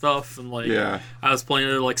processing stuff and like, yeah. I was playing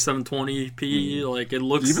it at like 720p. Like it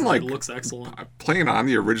looks, Even, like, it looks excellent. Playing on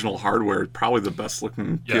the original hardware, probably the best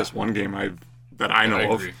looking Yeah. PS1 game that I know I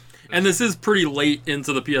of. agree. And this is pretty late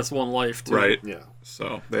into the PS1 life too. Right. yeah.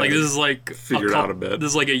 So Like this is like figured out a bit.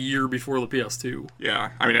 This is like a year before the PS2.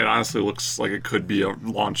 yeah. I mean, it honestly looks like it could be a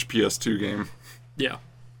launch PS2 game. Yeah.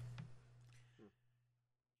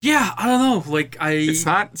 Yeah, I don't know. Like It's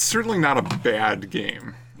certainly not a bad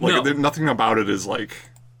game. Like No. nothing about it is like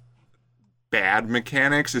bad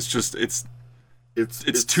mechanics. It's just It's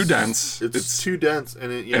too dense. It's too dense,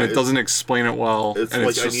 and it and it doesn't explain it well. It's and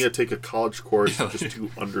like it's I just, need to take a college course just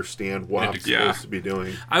to understand what I'm supposed to be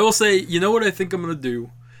doing. I will say, you know what I think I'm gonna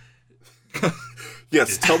do.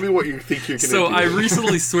 Yes, tell me what you think you're gonna So do. I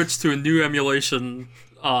recently switched to a new emulation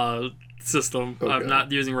system. I'm Okay.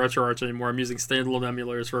 not using RetroArch anymore. I'm using standalone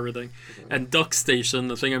emulators for everything. And DuckStation,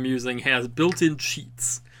 the thing I'm using, has built-in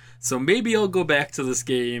cheats. So maybe I'll go back to this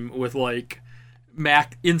game with like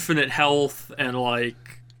Mac infinite health and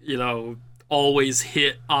like, you know, always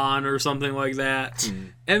hit on or something like that.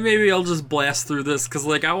 And maybe I'll just blast through this because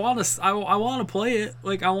like I want to play it.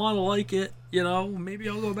 Like I want to like it. You know, maybe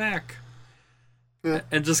I'll go back. Yeah.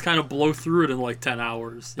 And just kind of blow through it in like 10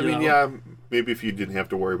 hours. I you mean, know? yeah, maybe if you didn't have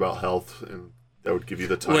to worry about health, and that would give you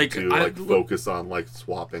the time Like, to focus on like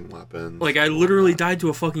swapping weapons. Like I literally died to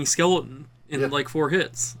a fucking skeleton in Yeah. like 4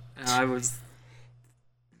 hits, and I was.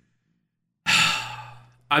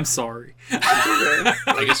 I'm sorry.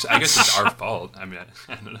 I guess it's our fault. I mean,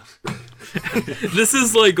 I don't know. This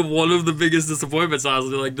is like one of the biggest disappointments.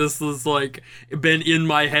 Honestly, like this has like been in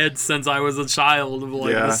my head since I was a child. Of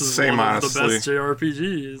like Yeah, this is same, one of the honestly. best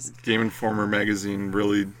JRPGs. Game Informer magazine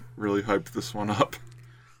really hyped this one up.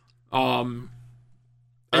 And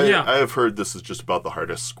I yeah. have heard this is just about the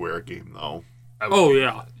hardest Square game, though. I would Oh agree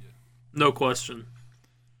yeah, with that, no question.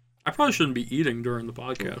 I probably shouldn't be eating during the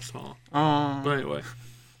podcast, huh? But anyway.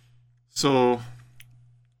 So,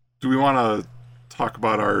 do we want to talk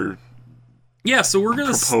about our Yeah, so we're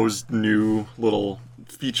gonna proposed new little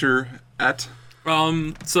feature at?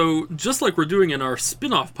 So just like we're doing in our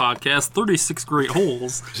spin-off podcast, 36 Great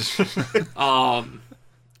Holes,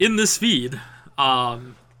 in this feed,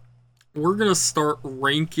 we're gonna start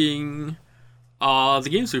ranking the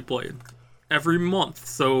games we played every month.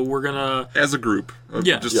 So we're gonna As a group.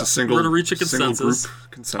 Yeah. Just Yeah. a single We're gonna reach a single consensus.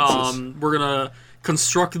 group consensus. we're gonna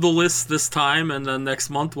construct the list this time, and then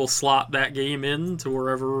next month we'll slot that game in to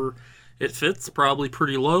wherever it fits, probably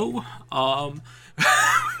pretty low.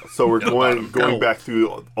 So we're going Go. back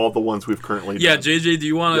through all the ones we've currently Yeah, done. JJ, do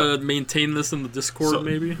you want to maintain this in the Discord, So,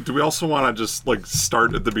 maybe? Do we also want to just like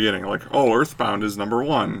start at the beginning? Like, oh, Earthbound is number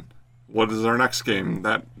 1. What is our next game?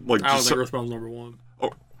 That like I don't just think Earthbound's number 1.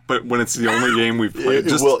 oh, but when it's the only game we've played, It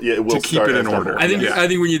just will to keep start it in as number order. one. I think Yeah. I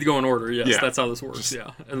think we need to go in order. Yes, Yeah. that's how this works.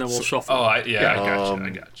 Yeah, and then we'll shuffle. Oh, I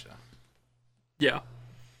gotcha. Yeah,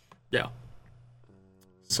 yeah.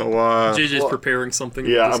 So JJ's preparing something.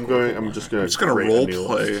 in Yeah, the I'm Discord. going. I'm just going I'm just gonna create a role new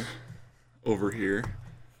play list. over here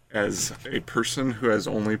as a person who has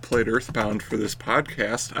only played Earthbound for this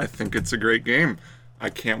podcast. I think it's a great game. I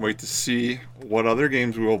can't wait to see what other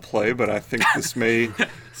games we will play, but I think this may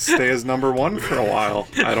stay as number 1 for a while.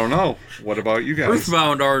 I don't know. What about you guys?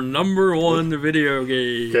 Earthbound, our number 1 video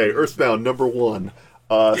game. Okay, Earthbound number 1.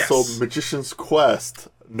 Yes. So Magician's Quest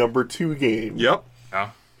number 2 game. Yep. Yeah.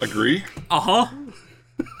 Agree.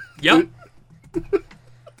 Yep.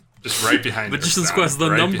 Just right behind Magician's Earthbound, Quest, the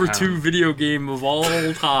right number behind. 2 video game of all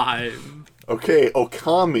time, Okay,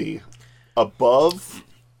 Okami above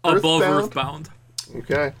above Earthbound? Earthbound.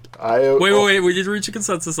 Okay, Wait. We did reach a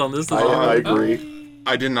consensus on this. I agree.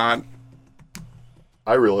 I did not.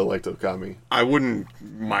 I really liked Okami. I wouldn't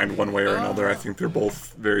mind one way or another. I think they're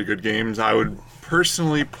both very good games. I would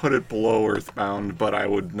personally put it below Earthbound, but I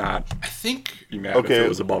would not I think be mad Okay. if it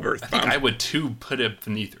was above I Earthbound. think I would too put it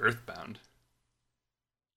beneath Earthbound.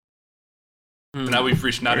 But now we've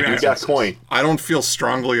reached not a We We got consensus. coin. I don't feel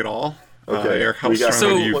strongly at all. Okay, Eric, how we got-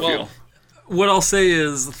 strongly do you So- feel? What I'll say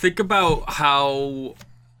is, think about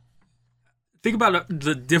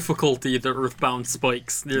the difficulty that Earthbound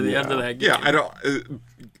spikes near the end of that game. Yeah, I don't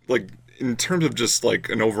like in terms of just like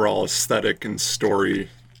an overall aesthetic and story.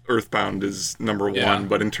 Earthbound is number 1, Yeah.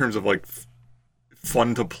 but in terms of like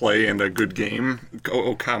fun to play and a good game,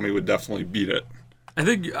 Okami would definitely beat it. I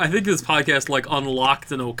think this podcast like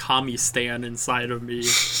unlocked an Okami stan inside of me.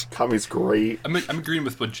 Okami's great. I'm agreeing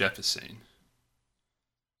with what Jeff is saying.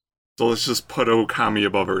 So let's just put Okami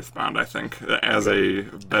above Earthbound, I think, as a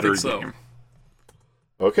better so. game.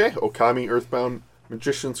 Okay, Okami, Earthbound,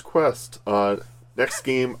 Magician's Quest. Next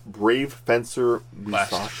game, Brave Fencer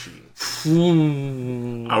Last. Musashi.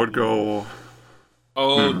 I would go.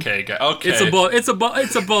 Okay, okay. It's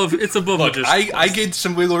above Look, Magician's I get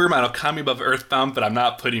some wiggle room on Okami above Earthbound, but I'm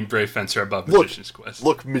not putting Brave Fencer above Magician's Quest.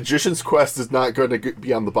 Look, Magician's Quest is not going to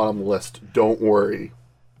be on the bottom of the list. Don't worry.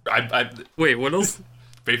 Wait, what else?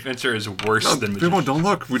 Brave Fencer is worse than People, Magician's. don't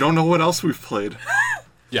look. We don't know what else we've played.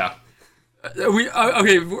 Yeah.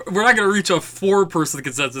 Okay, we're not gonna reach a 4-person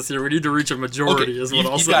consensus here. We need to reach a majority. Is what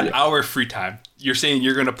I'll you've say. got our free time. You're saying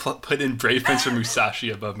you're gonna put in Brave Fencer Musashi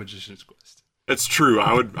above Magician's Quest. It's true.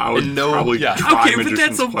 I would No, probably yeah. try Okay, but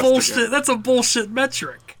Magician's that's a Quest bullshit. again. That's a bullshit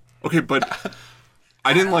metric. Okay, but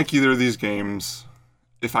I didn't like either of these games.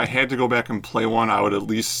 If I had to go back and play one, I would at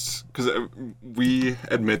least, because we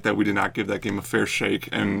admit that we did not give that game a fair shake,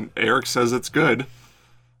 and Eric says it's good.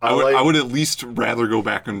 I would at least rather go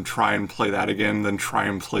back and try and play that again than try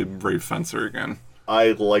and play Brave Fencer again.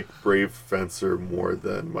 I like Brave Fencer more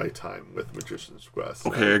than my time with Magician's Quest.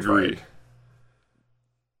 Okay, I agree.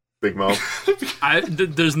 Big Mo.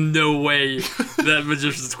 There's no way that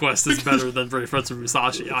Magician's Quest is better than Brave Fencer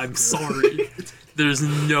Musashi. I'm sorry. There's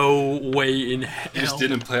no way in hell. You just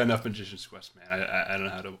didn't play enough Magician's Quest, man. I don't know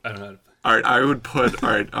how to. I don't know how to play. All right, I would put.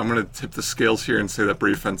 All right, I'm gonna tip the scales here and say that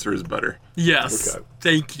Brave Fencer is better. Yes. Okay.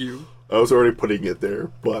 Thank you. I was already putting it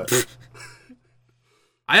there, but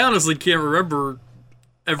I honestly can't remember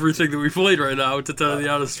everything that we played right now, to tell you the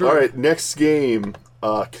honest truth. all right. Next game,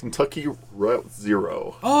 Kentucky Route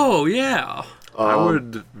Zero. Oh, yeah. I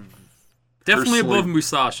would. Definitely personally- above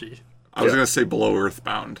Musashi. I was Yeah. gonna say Below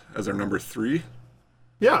Earthbound as our number 3.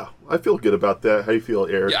 Yeah, I feel good about that. How you feel,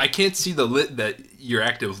 Eric? Yeah, I can't see your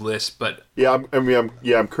active list, but Yeah,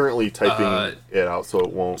 I'm currently typing it out so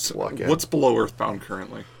it won't lock in. What's Below Earthbound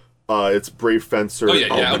currently? It's Brave Fencer. oh yeah,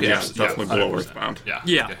 Oh, yeah, then okay, yeah, definitely Below 100%. Earthbound. Yeah,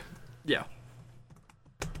 Yeah. okay. Yeah.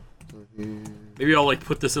 Maybe I'll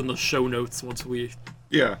put this in the show notes once we.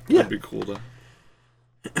 Yeah, Yeah. that'd be cool to.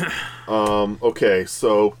 Okay,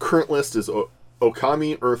 so current list is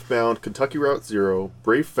Okami, Earthbound, Kentucky Route Zero,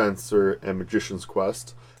 Brave Fencer, and Magician's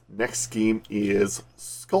Quest. Next game is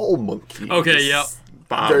Skull Monkey. Okay, yep.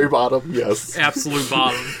 Very bottom, yes. Absolute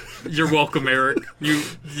bottom. You're welcome, Eric. You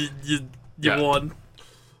Yeah. won.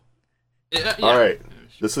 Yeah, All right,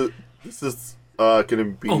 this is gonna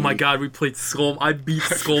be. Oh my god, we played Skull. I beat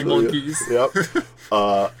Skull Monkeys. Yep.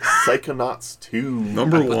 Psychonauts 2.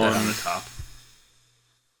 Number Put that on one, the top.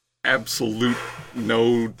 absolute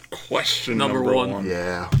no question. Number Number one. one.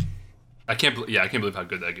 Yeah. I can't believe how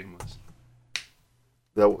good that game was.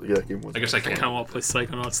 That game was. I guess I I kind can't. of want to play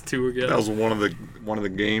Psychonauts 2 again. That was one of the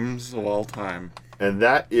games of all time. And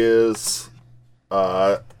that is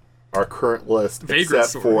our current list, Vagrant except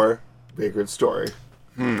Story. for Vagrant Story.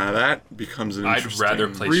 Now that becomes an I'd interesting. rather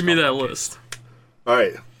play. Read me Skull that Monkeys. list. All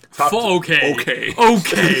right. Top Okay. Okay.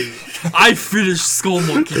 Okay. I finished Skull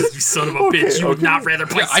Monkeys, you son of a bitch. You would okay. not rather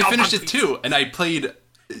play Yeah, I Skull finished Monkeys. it too, and I played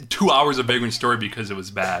 2 hours of Vagrant Story because it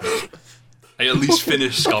was bad. I at least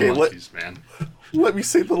finished Skull Okay, Monkeys, man. Let me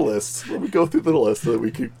say the list. Let me go through the list so that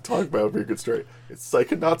we can talk about Vagrant Story. It's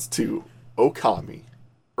Psychonauts 2, Okami,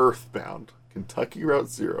 Earthbound, Kentucky Route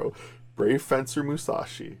Zero, Brave Fencer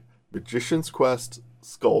Musashi, Magician's Quest,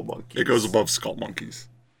 Skull Monkeys. It goes above Skull Monkeys.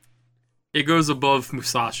 It goes above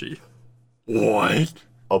Musashi. What?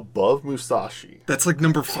 above Musashi. That's like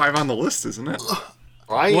number 5 on the list, isn't it?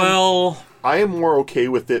 I am more okay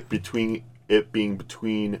with it being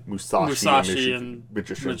between Musashi and and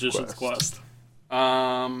Magician's Quest.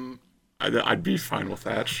 I'd be fine with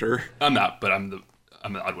that, sure. I'm not, but I'm the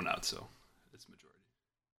odd one out, so it's majority.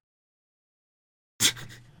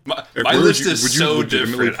 My list is so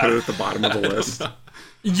legitimately different. put it at the bottom of the list?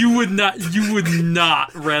 You would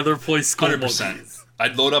not rather play Skull 100%. Monkeys.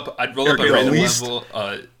 I'd roll up a Eric, at random least- level,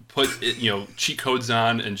 put cheat codes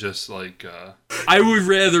on, and just like. I would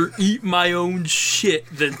rather eat my own shit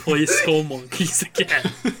than play Skull Monkeys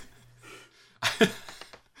again.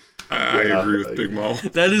 I agree with Big Mo.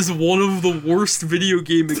 That is one of the worst video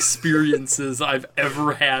game experiences I've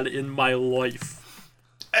ever had in my life.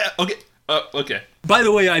 Okay. Okay. By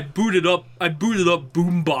the way, I booted up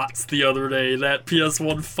Boombots the other day, that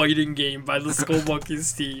PS1 fighting game by the Skull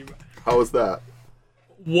Monkeys team. How was that?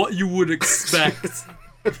 What you would expect.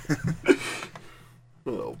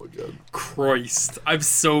 Oh my god. Christ. I'm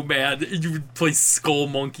so mad. You would play Skull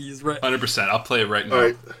Monkeys, right? 100%. I'll play it right now.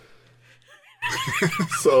 Alright.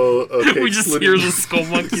 So, okay. We just hear the Skull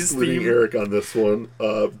Monkeys splitting theme. Eric on this one.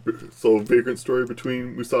 So, Vagrant Story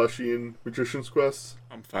between Musashi and Magician's Quest?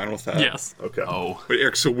 I'm fine with that. Yes. Okay. Oh. But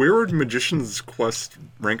Eric, so where would Magician's Quest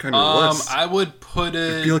rank on your list? I would put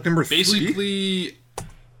it It'd be like number 3? basically.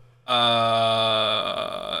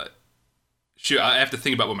 Shoot, I have to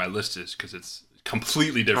think about what my list is because it's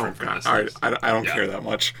completely Oh, different from God. this. All right, list. I don't Yeah. care that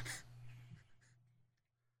much.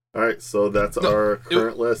 Alright, so that's our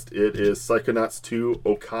current list. It is Psychonauts 2,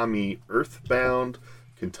 Okami, Earthbound,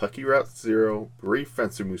 Kentucky Route Zero, Brave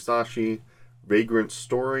Fencer Musashi, Vagrant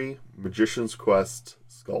Story, Magician's Quest,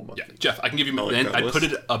 Skull Monkey. Yeah, Jeff, I can give you. I like And that I'd list. put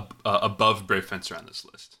it above Brave Fencer on this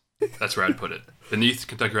list. That's where I'd put it. Beneath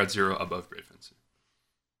Kentucky Route Zero, above Great Fencer.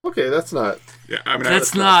 Okay, that's not. Yeah, I mean,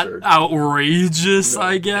 That's not not absurd. outrageous,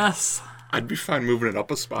 I guess. I'd be fine moving it up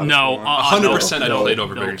a spot. No, if you want. 100% I'd no, play it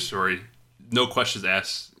over no. Bigger Story. No questions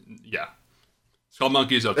asked. Yeah. Skull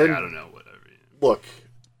Monkeys, okay, And- I don't know, whatever. Look,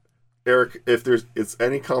 Eric, if it's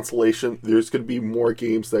any consolation, there's going to be more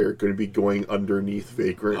games that are going to be going underneath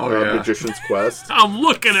Vagrant Magician's Quest. I'm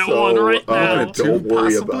looking at So, one right now. don't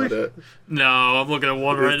worry possibly? about it. No, I'm looking at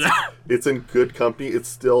one right now. It's in good company. It's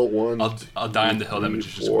still one. I'll die on the hill that three,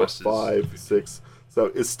 Magician's 4, Quest is. 5, 6. So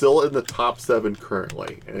it's still in the top 7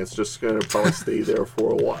 currently, and it's just going to probably stay there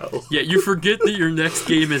for a while. Yeah, you forget that your next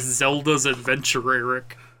game is Zelda's Adventure,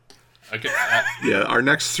 Eric. Okay. Yeah, our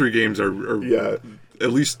next 3 games are Yeah,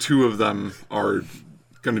 at least 2 of them are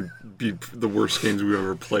going to be the worst games we've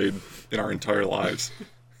ever played in our entire lives.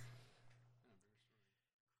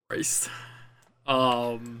 Christ.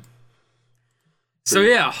 So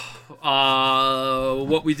yeah,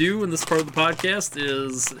 what we do in this part of the podcast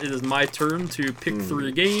is it is my turn to pick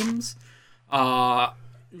 3 games.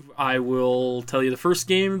 I will tell you the first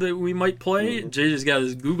game that we might play. JJ's got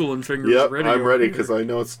his Googling fingers yep, ready. I'm over ready here. because I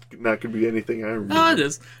know it's not going to be anything I remember. No, it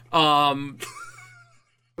is. Don't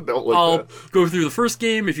like I'll that. go through the first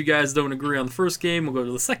game. If you guys don't agree on the first game, we'll go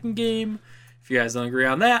to the second game. If you guys don't agree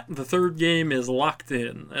on that, the third game is locked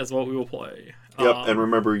in. That's what we will play. Yep, and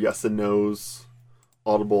remember, yes and no's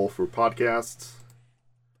audible for podcasts.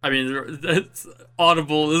 I mean, it's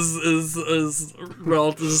audible is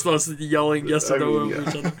well, this is supposed to be yelling yes and no I mean, over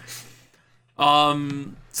each other.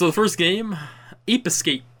 So the first game, Ape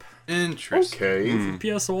Escape, Interesting. Okay,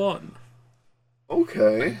 PS1.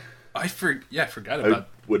 okay. I forgot I about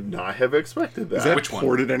would not have expected that. Is that Which one?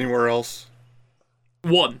 ported anywhere else?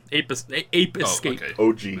 One, Ape Escape. Okay.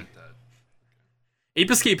 OG. Ape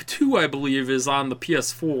Escape 2, I believe, is on the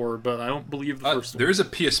PS4, but I don't believe the first There one. is a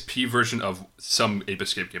PSP version of some Ape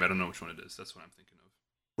Escape game. I don't know which one it is. That's what I'm thinking of.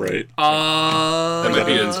 Right. That might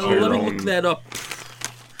be its own- let me look that up.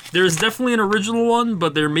 There's definitely an original one,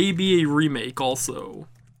 but there may be a remake also.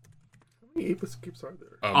 How many Ape Escapes are there?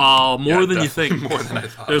 More than you definitely think. More than I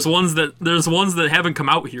thought. There's ones that haven't come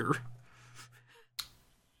out here,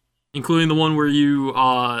 including the one where you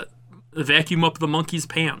vacuum up the monkey's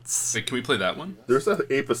pants. Wait, can we play that one? There's an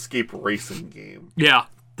Ape Escape racing game. Yeah,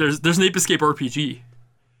 there's an Ape Escape RPG.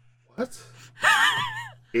 What?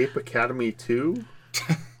 Ape Academy 2?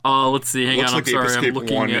 Let's see. Hang Looks on. like I'm sorry. Ape I'm Escape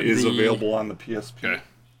looking 1 at is the. available on the PSP. Okay.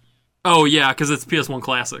 Oh yeah, because it's PS1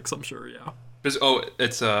 Classics. I'm sure. Yeah. It's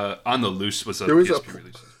On the Loose was a There was a- PSP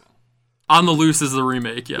release as well. On the Loose is the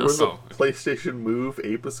remake. There Yes. was a Oh. PlayStation Move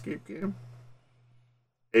Ape Escape game?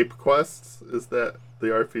 Ape Quest? Is that the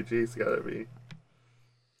RPG's gotta be?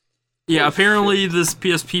 Yeah. Apparently, this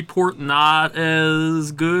PSP port not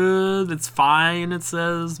as good. It's fine. It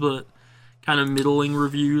says, but kind of middling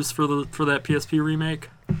reviews for that PSP remake.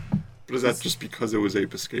 But is that just because it was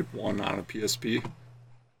Ape Escape 1 on a PSP?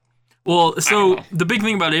 Well, so know. the big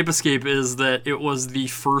thing about Ape Escape is that it was the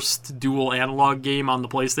first dual analog game on the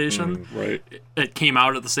PlayStation. Right. It came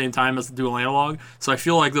out at the same time as the dual analog, so I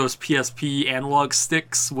feel like those PSP analog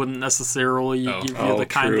sticks wouldn't necessarily Oh. give you Oh, the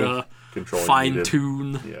kind true. of Control fine needed.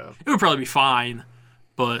 tune. Yeah. It would probably be fine,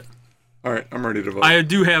 but All right, I'm ready to vote. I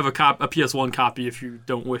do have a PS1 copy if you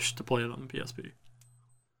don't wish to play it on the PSP.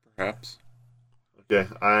 Perhaps. Okay,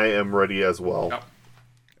 I am ready as well. Yep.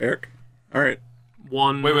 Eric? All right.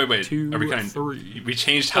 One, Wait. two, Are we counting? three. We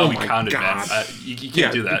changed how Oh we my counted, God. man. You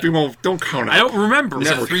can't do that. We won't, don't count it. I don't remember. Is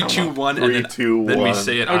Never it 3, count 2, up. 1, and 3, then, 2, then we 1.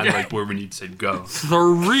 say it on Okay. like where we need to say go?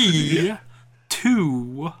 3,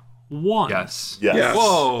 2, 1. Yes. Yes. Yes.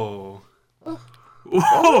 Whoa.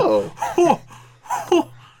 Oh.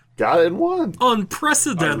 Got it in one. I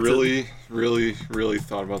Unprecedented. really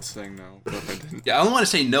thought about saying no, but I didn't. Yeah, I don't want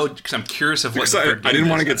to say no because I'm curious of what Because the I third game didn't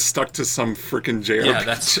want to is. get stuck to some freaking JRPG. Yeah,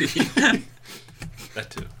 that's that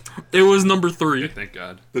too. It was number 3. Okay, thank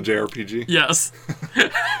God. the JRPG. Yes.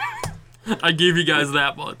 I gave you guys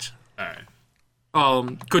that much. All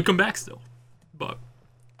right. Could come back still. But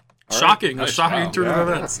shocking. A Nice. shocking Wow. turn of Yeah.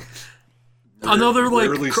 events. Another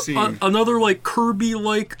rarely like seen. another like Kirby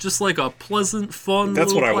like just like a pleasant fun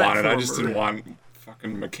That's what I little wanted. I just platformer. didn't want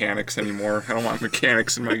fucking mechanics anymore. I don't want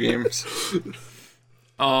mechanics in my games.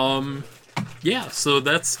 Yeah, so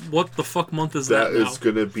that's what the fuck month is that, That now? is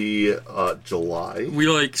gonna be July. We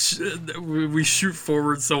like we shoot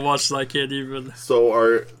forward so much that I can't even. So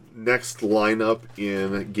our next lineup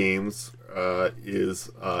in games is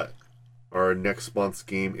our next month's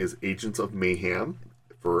game is Agents of Mayhem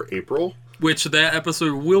for April. Which that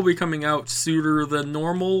episode will be coming out sooner than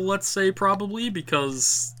normal, let's say probably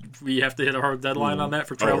because we have to hit a hard deadline on that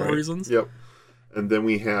for travel Alright. reasons. Yep. And then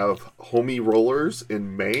we have Homie Rollers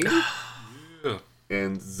in May. Yeah.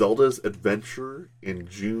 And Zelda's Adventure in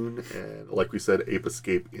June. And like we said, Ape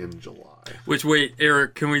Escape in July. Which, wait,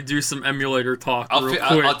 Eric, can we do some emulator talk real quick?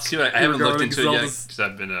 I'll see. I haven't looked into it yet Zelda's-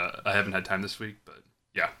 because I haven't had time this week. But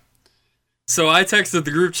yeah, So I texted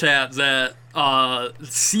the group chat that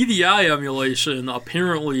CDI emulation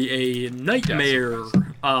apparently a nightmare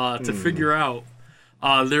to figure out.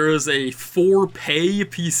 There is a 4-pay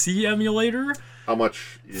PC emulator, How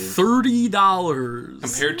much is... $30.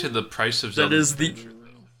 compared to the price of That Zelda, is the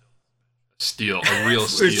steal, a real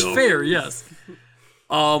it's steal. fair, yes.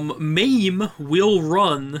 MAME will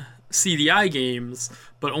run CDI games,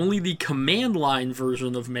 but only the command line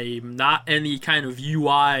version of MAME, not any kind of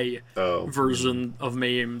UI version of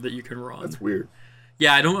MAME that you can run. That's weird.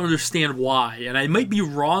 Yeah, I don't understand why, and I might be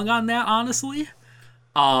wrong on that, honestly.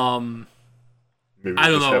 Maybe I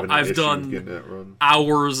don't just know. having an I've issue done getting that run.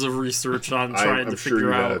 hours of research on trying I'm to sure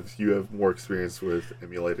figure out. you have more experience with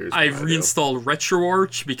emulators. I've than I do. reinstalled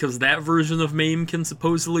RetroArch because that version of MAME can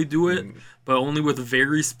supposedly do it, but only with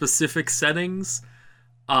very specific settings.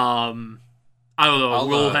 I don't know.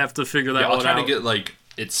 We'll have to figure that I'll one try out. to get like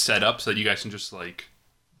it set up so that you guys can just like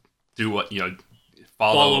do what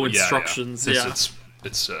follow instructions. Since Yeah.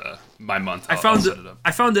 It's my month. I I'll found set it up.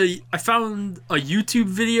 I found a YouTube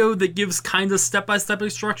video that gives kind of step-by-step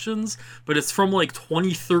instructions, but it's from like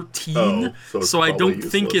 2013, Oh, so it's so I don't probably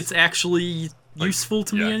think useless. it's actually useful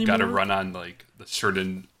to me anymore. Got to run on like the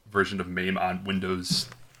certain version of MAME on Windows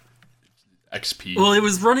XP. Well, it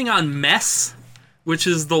was running on MES, which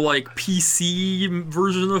is the like PC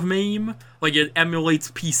version of MAME. Like it emulates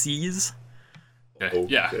PCs. okay.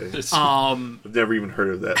 Yeah. Okay. It's, I've never even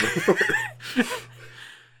heard of that before.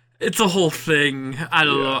 It's a whole thing. I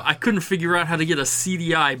don't know. I couldn't figure out how to get a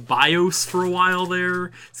CDI BIOS for a while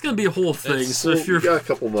there. It's gonna be a whole thing. So Well, if you're you got a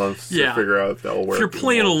couple months to figure out if that'll work. if you're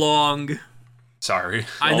playing along, sorry.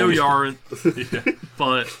 I know you aren't,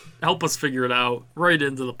 but help us figure it out. Right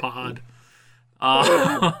into the pod.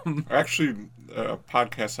 Actually, a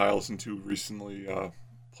podcast I listened to recently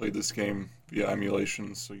played this game via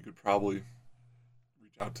emulation, so you could probably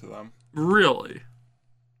reach out to them. Really?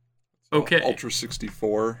 Okay.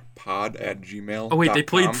 Ultra64pod@gmail.com. Oh wait, they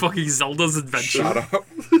played fucking Zelda's Adventure. Shout out.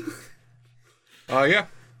 Yeah.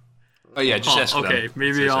 Oh yeah, just ask them. okay,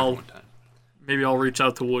 maybe Say something I'll- one time. Maybe I'll reach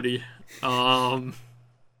out to Woody. But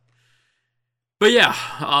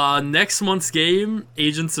yeah, next month's game,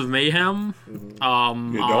 Agents of Mayhem. You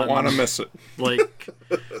don't want to miss it. Like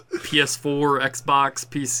PS4, Xbox,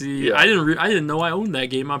 PC. Yeah. I didn't know I owned that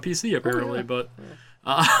game on PC apparently, but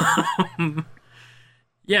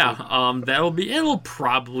it'll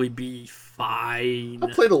probably be fine.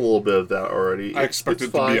 I played a little bit of that already. I expect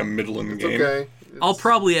it's it to be a fine. middling It's game. okay. I'll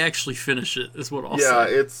probably actually finish it. Is what I'll Yeah,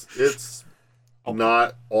 say. it's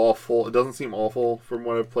not awful. It doesn't seem awful from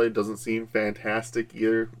what I've played. Doesn't seem fantastic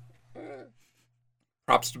either.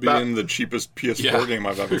 Props to being the cheapest PS4 game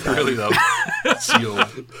I've ever played. Really though. Seal.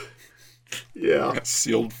 Yeah. That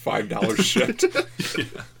sealed $5 shit.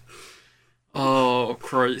 Oh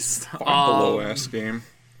Christ! Below ass game.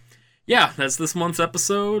 Yeah, that's this month's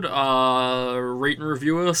episode. Rate and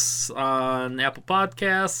review us on Apple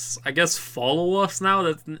Podcasts. I guess follow us now.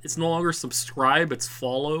 That it's no longer subscribe; it's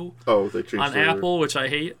follow Oh, they changed on their... Apple, which I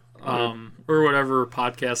hate, or whatever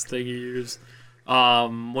podcast thing you use.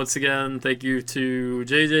 Once again, thank you to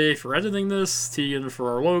JJ for editing this, Tegan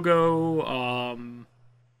for our logo.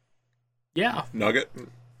 Yeah, Nugget.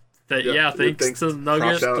 thanks to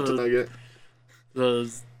Nugget, Shout out to Nugget.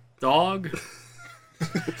 the dog.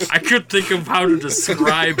 I could think of how to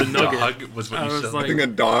describe a nugget. Dog was what I you was said. like- I think a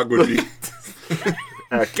dog would be.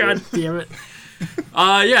 God damn it.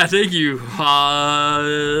 Yeah, thank you.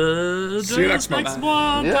 See you next month. Next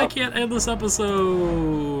month. Yeah. I can't end this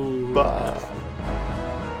episode. Bye.